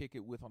fucking kick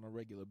it with on a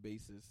regular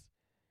basis,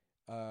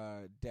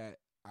 that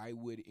I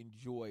would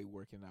enjoy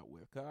working out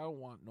with. Because I don't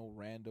want no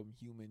random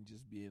human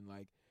just being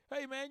like,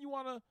 hey man, you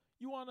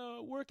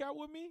wanna work out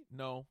with me?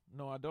 No,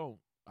 I don't.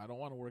 I don't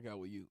want to work out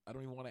with you. I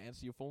don't even want to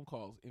answer your phone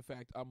calls. In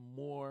fact, I'm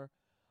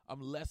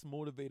less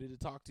motivated to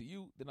talk to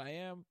you than I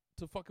am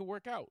to fucking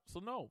work out. So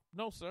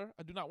no, sir,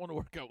 I do not want to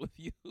work out with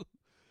you.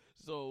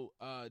 So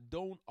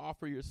don't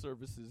offer your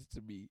services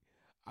to me.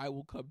 I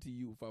will come to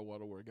you if I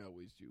want to work out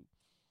with you.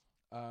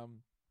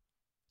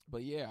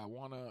 But yeah, I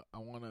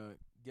wanna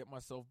get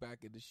myself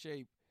back into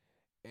shape,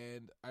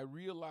 and I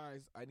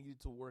realized I needed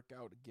to work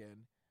out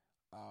again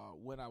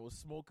when I was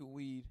smoking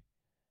weed.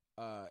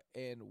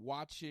 and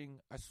watching.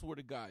 I swear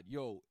to God,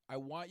 yo, I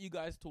want you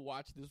guys to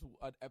watch this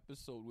an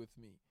episode with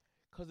me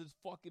because it's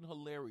fucking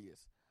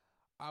hilarious.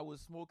 I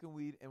was smoking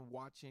weed and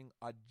watching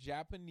a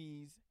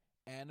Japanese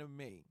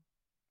anime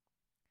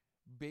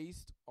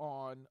based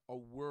on a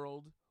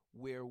world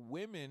where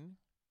women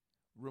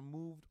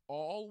removed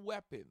all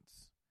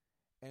weapons,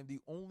 and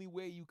the only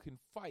way you can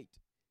fight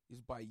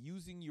is by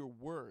using your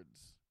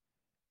words.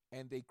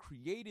 And they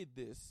created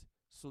this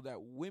so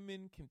that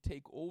women can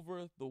take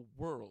over the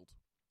world.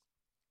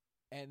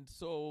 And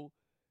so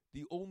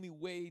the only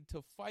way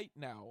to fight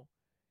now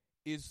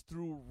is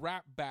through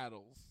rap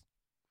battles.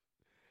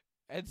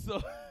 And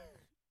so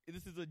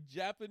this is a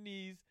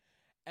Japanese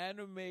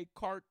anime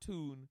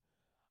cartoon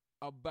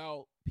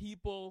about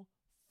people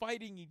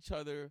fighting each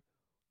other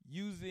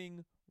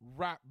using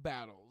rap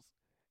battles.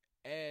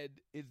 And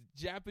it's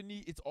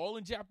Japanese, it's all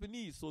in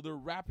Japanese, so they're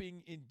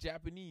rapping in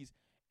Japanese.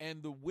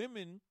 And the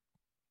women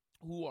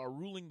who are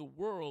ruling the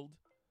world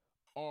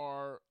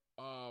are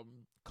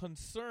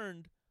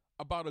concerned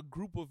about a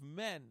group of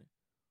men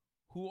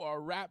who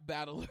are rap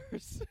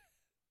battlers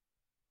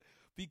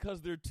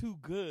because they're too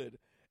good,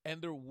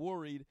 and they're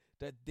worried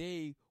that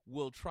they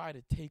will try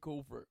to take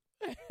over.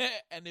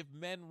 And if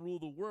men rule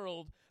the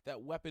world,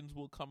 that weapons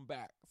will come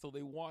back. So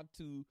they want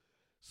to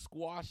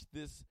squash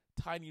this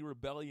tiny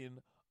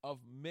rebellion of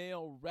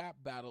male rap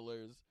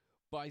battlers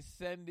by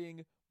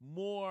sending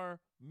more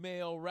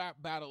male rap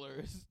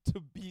battlers to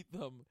beat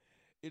them.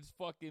 It's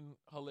fucking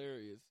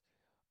hilarious.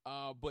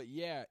 But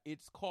yeah,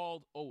 it's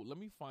called, let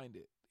me find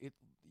it.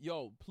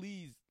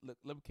 Please,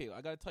 okay,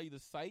 I gotta tell you the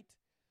site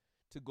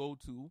to go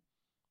to,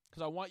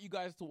 because I want you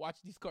guys to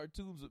watch these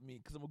cartoons with me,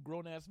 because I'm a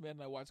grown-ass man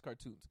and I watch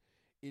cartoons.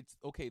 It's,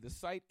 okay, the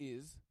site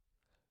is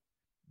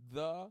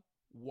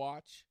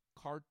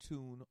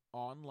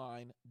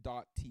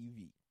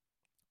thewatchcartoononline.tv.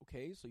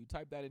 Okay, so you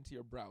type that into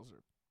your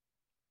browser,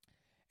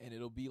 and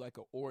it'll be like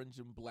an orange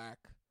and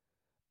black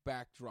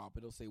backdrop.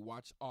 It'll say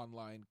watch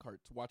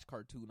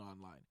cartoon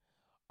online.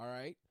 All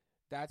right,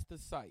 that's the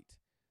site.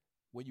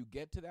 When you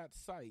get to that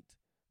site,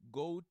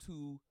 go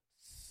to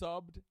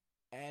subbed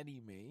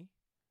anime.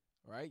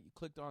 All right, you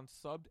clicked on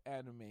subbed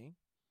anime,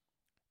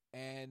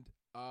 and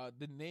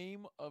the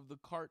name of the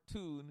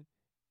cartoon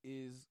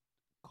is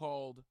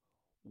called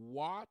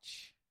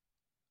Watch.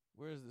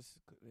 Where is this?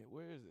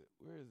 Where is it?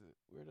 Where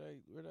did I?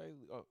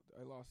 Oh,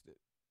 I lost it.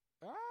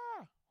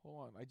 Hold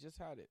on. I just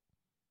had it.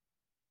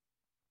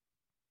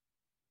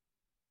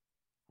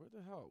 Where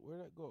the hell? Where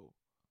did it go?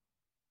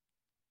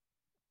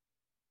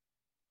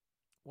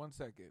 One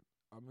second.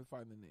 I'm going to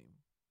find the name.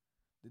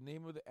 The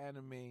name of the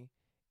anime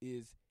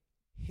is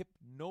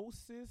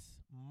Hypnosis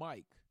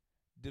Mike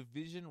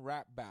Division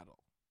Rap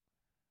Battle.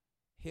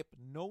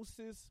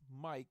 Hypnosis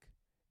Mike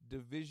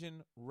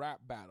Division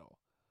Rap Battle.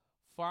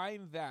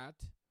 Find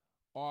that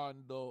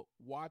on the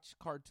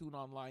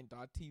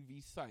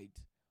watchcartoononline.tv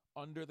site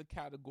under the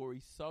category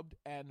subbed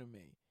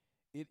anime.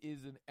 It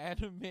is an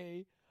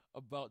anime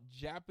about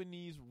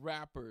Japanese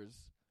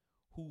rappers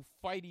who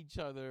fight each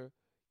other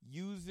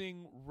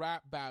using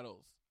rap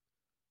battles.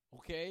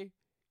 Okay?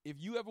 If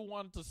you ever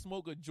wanted to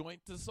smoke a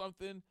joint to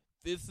something,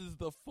 this is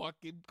the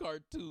fucking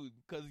cartoon.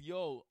 Because,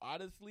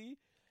 honestly,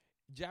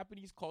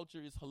 Japanese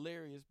culture is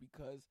hilarious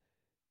because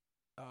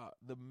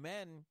the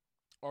men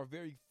are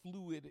very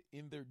fluid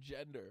in their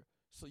gender.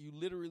 So you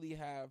literally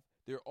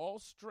they're all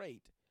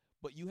straight,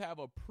 but you have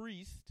a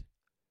priest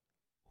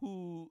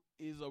who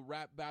is a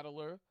rap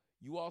battler.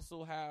 You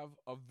also have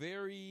a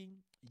very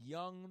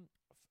young,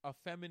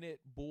 effeminate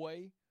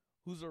boy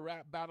who's a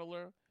rap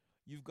battler.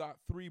 You've got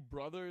 3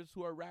 brothers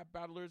who are rap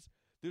battlers.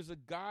 There's a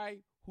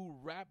guy who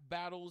rap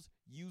battles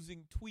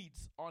using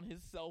tweets on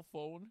his cell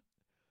phone.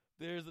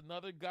 There's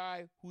another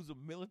guy who's a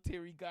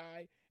military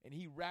guy, and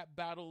he rap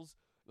battles.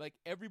 Like,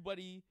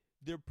 everybody,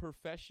 their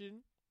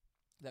profession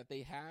that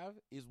they have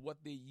is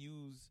what they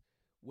use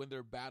when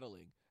they're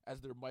battling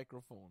as their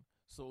microphone.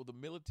 So the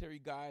military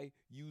guy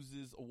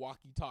uses a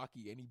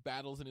walkie-talkie, and he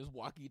battles in his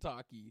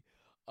walkie-talkie.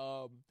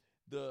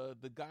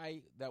 The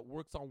guy that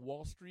works on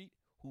Wall Street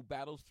who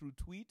battles through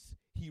tweets,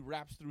 he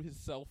raps through his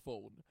cell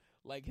phone.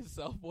 Like, his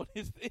cell phone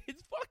is,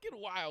 it's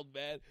fucking wild,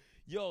 man.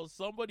 Yo,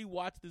 somebody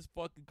watch this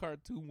fucking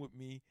cartoon with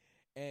me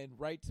and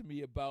write to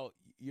me about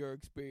your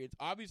experience.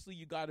 Obviously,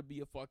 you gotta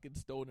be a fucking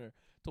stoner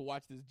to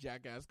watch this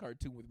jackass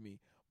cartoon with me.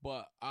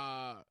 But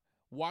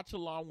watch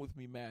along with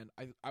me, man.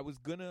 I was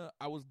gonna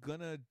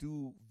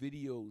do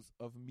videos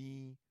of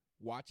me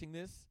watching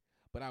this,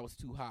 but I was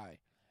too high.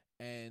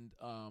 And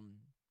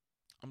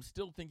I'm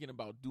still thinking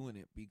about doing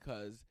it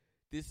because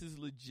this is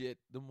legit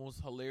the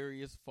most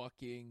hilarious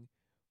fucking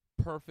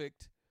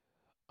perfect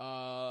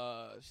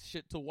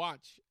shit to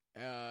watch.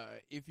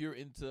 If you're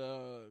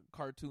into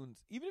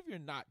cartoons, even if you're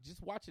not,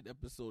 just watch an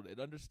episode and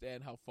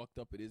understand how fucked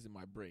up it is in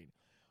my brain.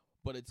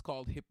 But it's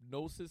called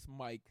Hypnosis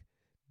Mike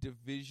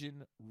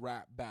Division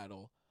Rap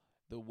Battle.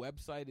 The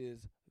website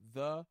is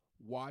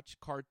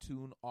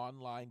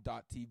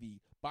thewatchcartoononline.tv.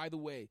 By the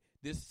way,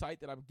 this site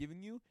that I'm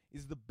giving you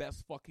is the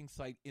best fucking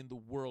site in the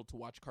world to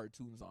watch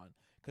cartoons on,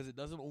 because it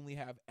doesn't only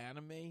have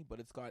anime, but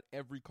it's got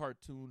every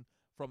cartoon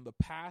from the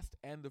past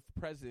and the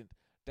present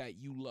that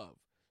you love.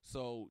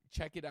 So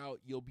check it out.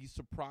 You'll be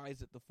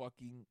surprised at the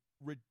fucking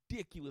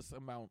ridiculous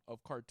amount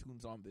of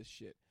cartoons on this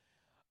shit.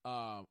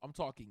 I'm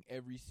talking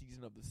every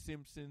season of The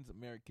Simpsons,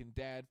 American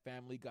Dad,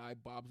 Family Guy,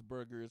 Bob's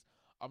Burgers.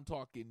 I'm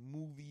talking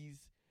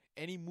movies.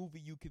 Any movie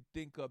you could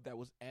think of that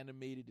was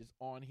animated is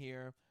on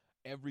here.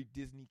 Every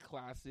Disney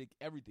classic,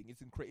 everything.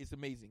 It's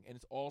amazing, and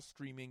it's all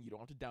streaming. You don't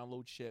have to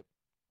download shit.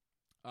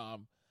 I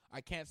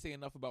can't say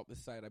enough about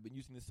this site. I've been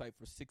using this site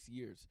for 6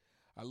 years.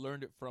 I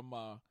learned it from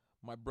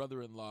my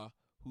brother-in-law,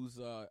 who's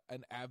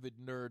an avid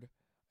nerd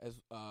as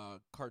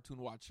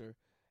cartoon watcher,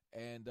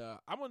 and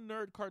I'm a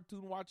nerd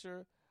cartoon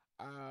watcher.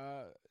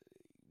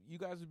 You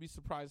guys would be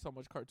surprised how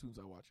much cartoons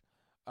I watch.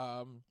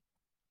 I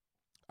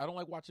don't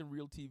like watching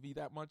real TV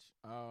that much.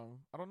 I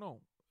don't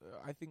know.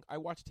 I think I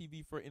watch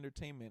TV for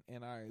entertainment,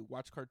 and I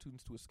watch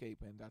cartoons to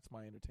escape, and that's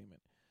my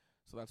entertainment.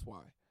 So that's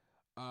why.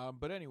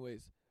 But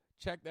anyways,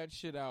 check that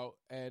shit out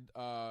and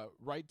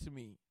write to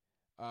me.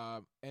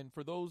 And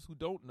for those who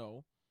don't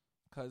know,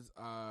 because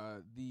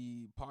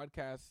the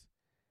podcast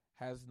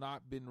has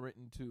not been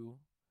written to,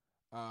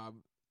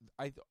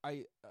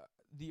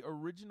 the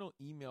original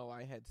email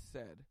I had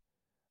said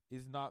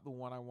is not the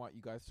one I want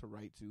you guys to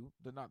write to.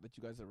 Not that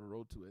you guys ever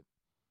wrote to it.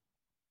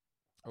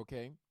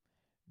 Okay?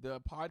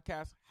 The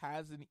podcast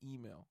has an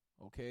email,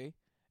 okay?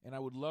 And I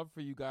would love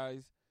for you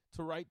guys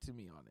to write to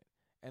me on it.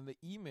 And the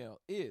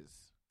email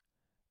is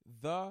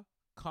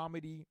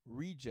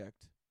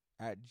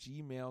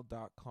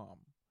thecomedyreject@gmail.com.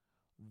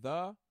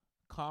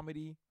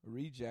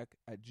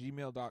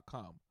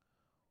 Thecomedyreject@gmail.com.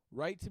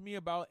 Write to me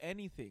about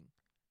anything.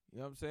 You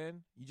know what I'm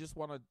saying? You just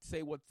want to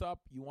say what's up.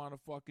 You want to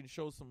fucking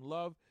show some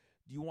love.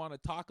 Do you want to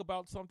talk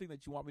about something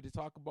that you want me to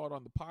talk about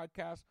on the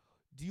podcast?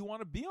 Do you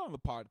want to be on the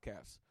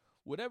podcast?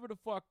 Whatever the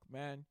fuck,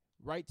 man,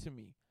 write to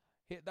me.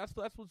 That's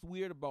what's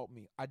weird about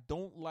me. I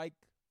don't like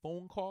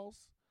phone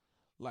calls.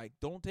 Like,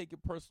 don't take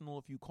it personal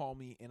if you call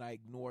me and I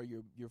ignore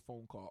your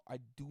phone call. I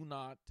do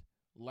not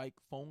like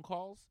phone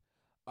calls.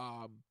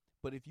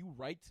 But if you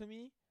write to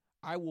me,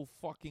 I will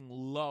fucking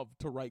love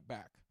to write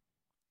back.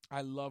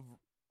 I love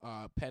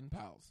pen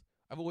pals.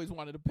 I've always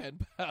wanted a pen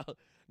pal.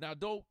 Now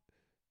don't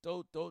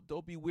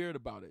be weird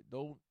about it.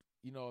 Don't,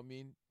 you know what I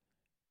mean?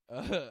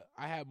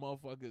 I have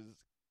motherfuckers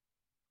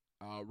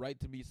write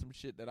to me some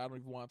shit that I don't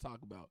even want to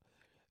talk about.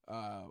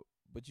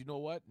 But you know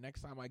what? Next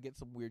time I get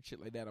some weird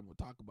shit like that, I'm going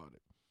to talk about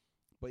it.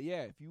 But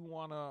yeah, if you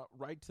want to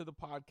write to the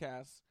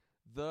podcast,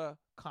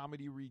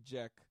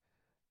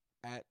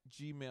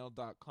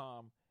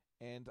 thecomedyreject@gmail.com,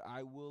 and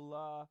I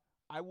will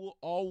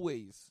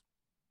always,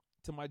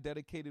 to my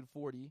dedicated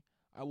 40,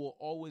 I will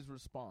always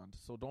respond.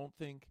 So don't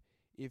think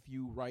if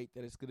you write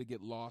that it's going to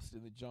get lost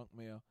in the junk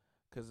mail,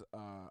 because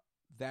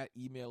that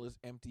email is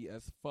empty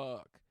as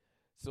fuck.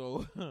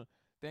 So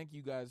thank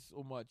you guys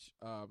so much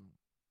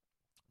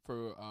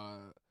for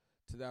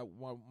to that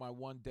my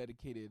one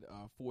dedicated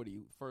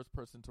 40, first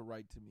person to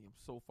write to me. I'm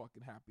so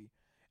fucking happy.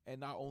 And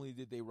not only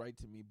did they write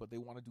to me, but they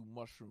want to do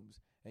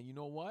mushrooms. And you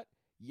know what?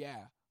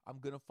 Yeah, I'm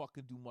going to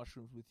fucking do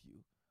mushrooms with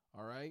you.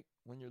 All right?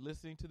 When you're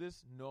listening to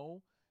this,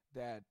 know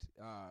that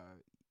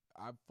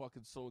I'm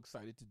fucking so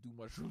excited to do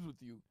mushrooms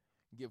with you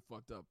and get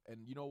fucked up.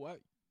 And you know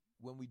what?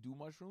 When we do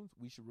mushrooms,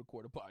 we should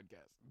record a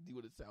podcast and see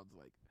what it sounds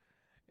like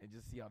and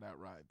just see how that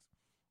rides.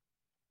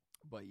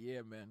 But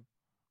yeah, man.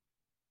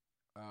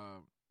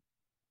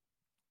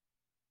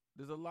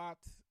 There's a lot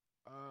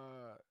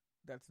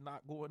that's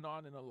not going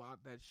on and a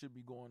lot that should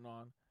be going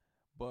on.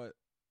 But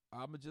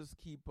I'm going to just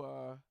keep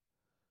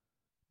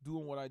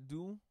doing what I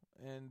do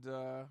and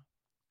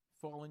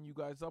following you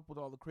guys up with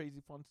all the crazy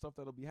fun stuff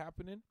that'll be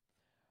happening.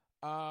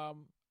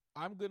 I'm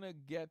going to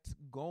get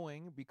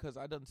going because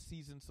I done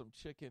seasoned some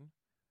chicken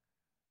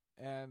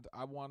and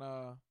I want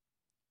to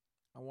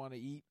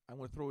eat. I'm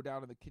going to throw it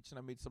down in the kitchen.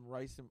 I made some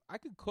rice and I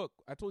could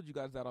cook. I told you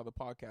guys that on the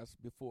podcast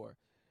before.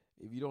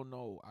 If you don't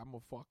know, I'm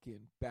a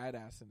fucking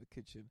badass in the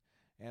kitchen.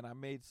 And I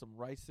made some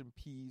rice and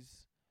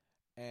peas.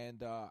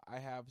 And I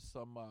have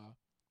some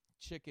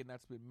chicken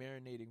that's been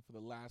marinating for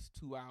the last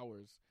 2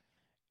 hours.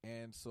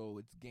 And so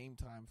it's game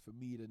time for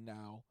me to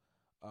now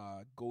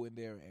go in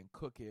there and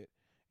cook it.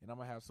 And I'm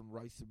going to have some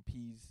rice and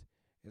peas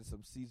and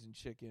some seasoned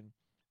chicken.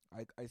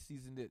 I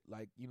seasoned it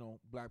like, you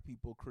know, black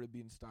people,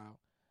 Caribbean style.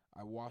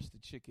 I washed the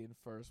chicken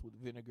first with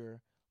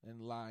vinegar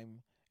and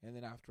lime. And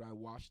then after I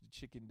washed the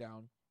chicken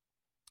down,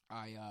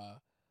 I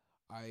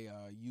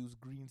use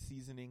green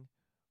seasoning.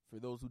 For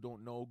those who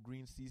don't know,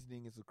 green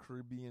seasoning is a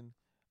Caribbean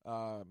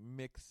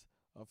mix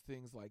of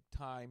things like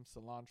thyme,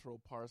 cilantro,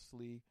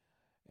 parsley,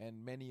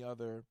 and many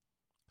other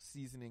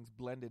seasonings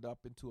blended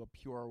up into a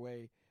pure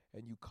way.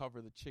 And you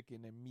cover the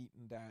chicken and meat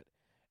in that.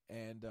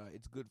 And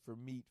it's good for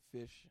meat,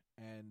 fish,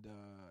 and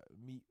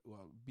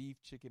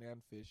beef, chicken,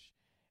 and fish.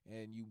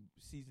 And you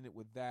season it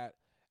with that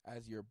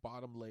as your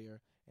bottom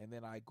layer. And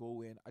then I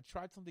go in. I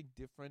tried something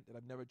different that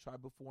I've never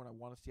tried before, and I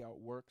want to see how it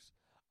works.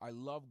 I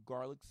love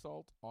garlic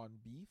salt on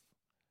beef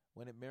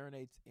when it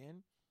marinates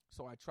in.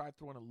 So I tried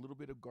throwing a little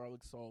bit of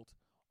garlic salt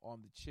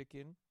on the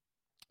chicken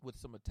with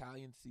some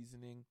Italian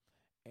seasoning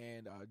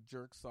and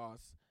jerk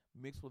sauce,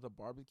 mixed with a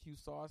barbecue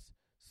sauce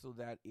so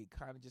that it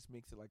kind of just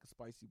makes it like a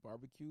spicy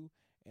barbecue.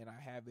 And I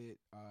have it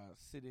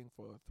sitting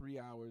for 3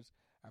 hours.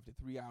 After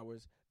 3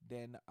 hours,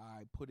 then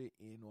I put it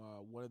in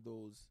one of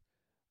those.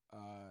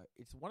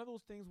 It's one of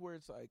those things where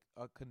it's like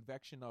a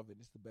convection oven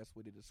is the best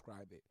way to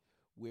describe it,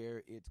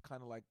 where it's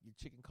kind of like your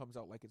chicken comes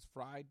out like it's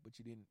fried, but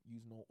you didn't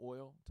use no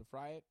oil to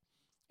fry it.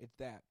 It's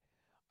that.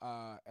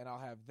 And I'll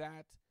have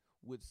that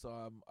with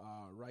some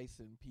rice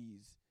and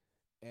peas.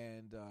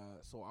 And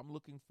so I'm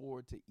looking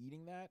forward to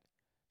eating that.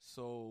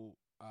 So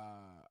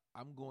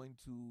I'm going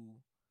to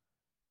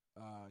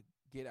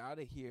get out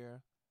of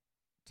here,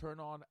 turn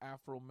on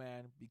Afro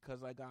Man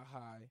because I got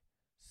high,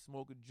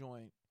 smoke a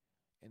joint,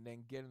 and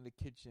then get in the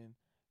kitchen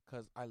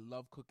because I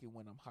love cooking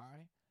when I'm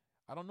high.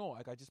 I don't know,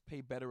 like I just pay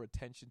better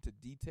attention to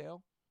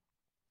detail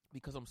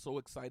because I'm so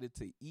excited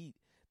to eat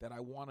that I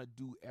want to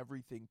do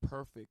everything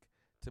perfect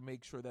to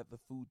make sure that the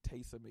food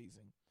tastes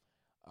amazing.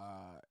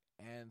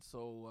 And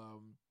so,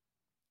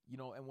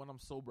 and when I'm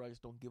sober, I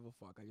just don't give a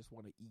fuck. I just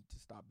want to eat to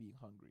stop being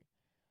hungry.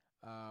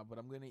 But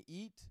I'm going to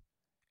eat,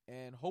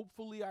 and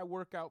hopefully I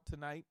work out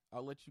tonight.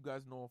 I'll let you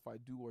guys know if I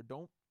do or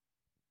don't.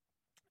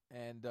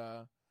 And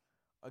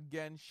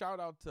again, shout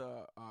out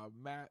to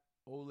Matt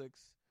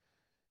Olix.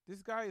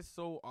 This guy is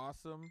so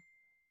awesome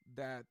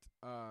that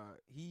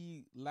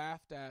he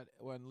laughed at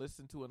and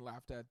listened to and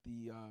laughed at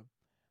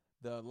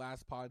the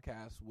last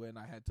podcast when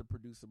I had to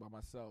produce it by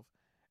myself.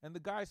 And the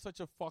guy is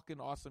such a fucking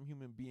awesome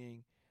human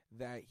being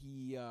that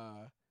he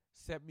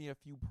sent me a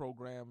few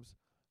programs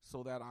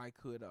so that I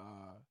could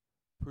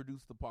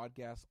produce the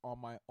podcast on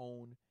my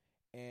own.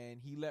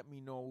 And he let me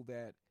know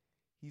that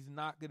he's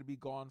not going to be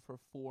gone for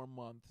 4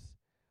 months,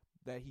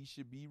 that he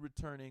should be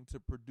returning to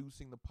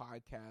producing the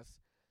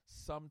podcast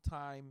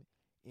sometime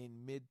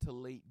in mid to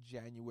late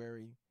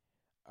January.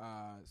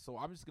 So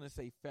I'm just going to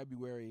say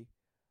February.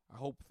 I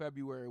hope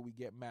February we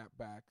get Matt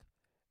back.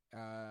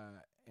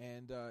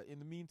 And in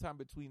the meantime,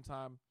 between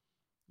time,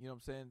 you know what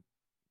I'm saying,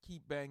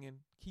 keep banging,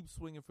 keep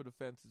swinging for the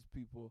fences,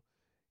 people.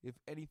 If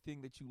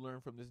anything that you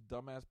learn from this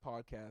dumbass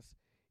podcast,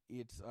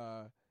 it's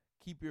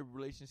keep your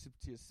relationship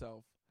to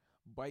yourself,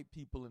 bite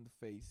people in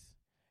the face,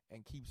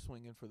 and keep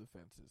swinging for the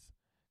fences.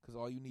 Because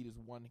all you need is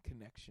one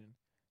connection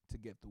to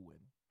get the win.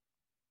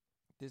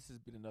 This has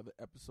been another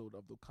episode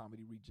of the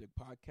Comedy Reject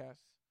Podcast.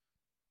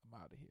 I'm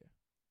out of here.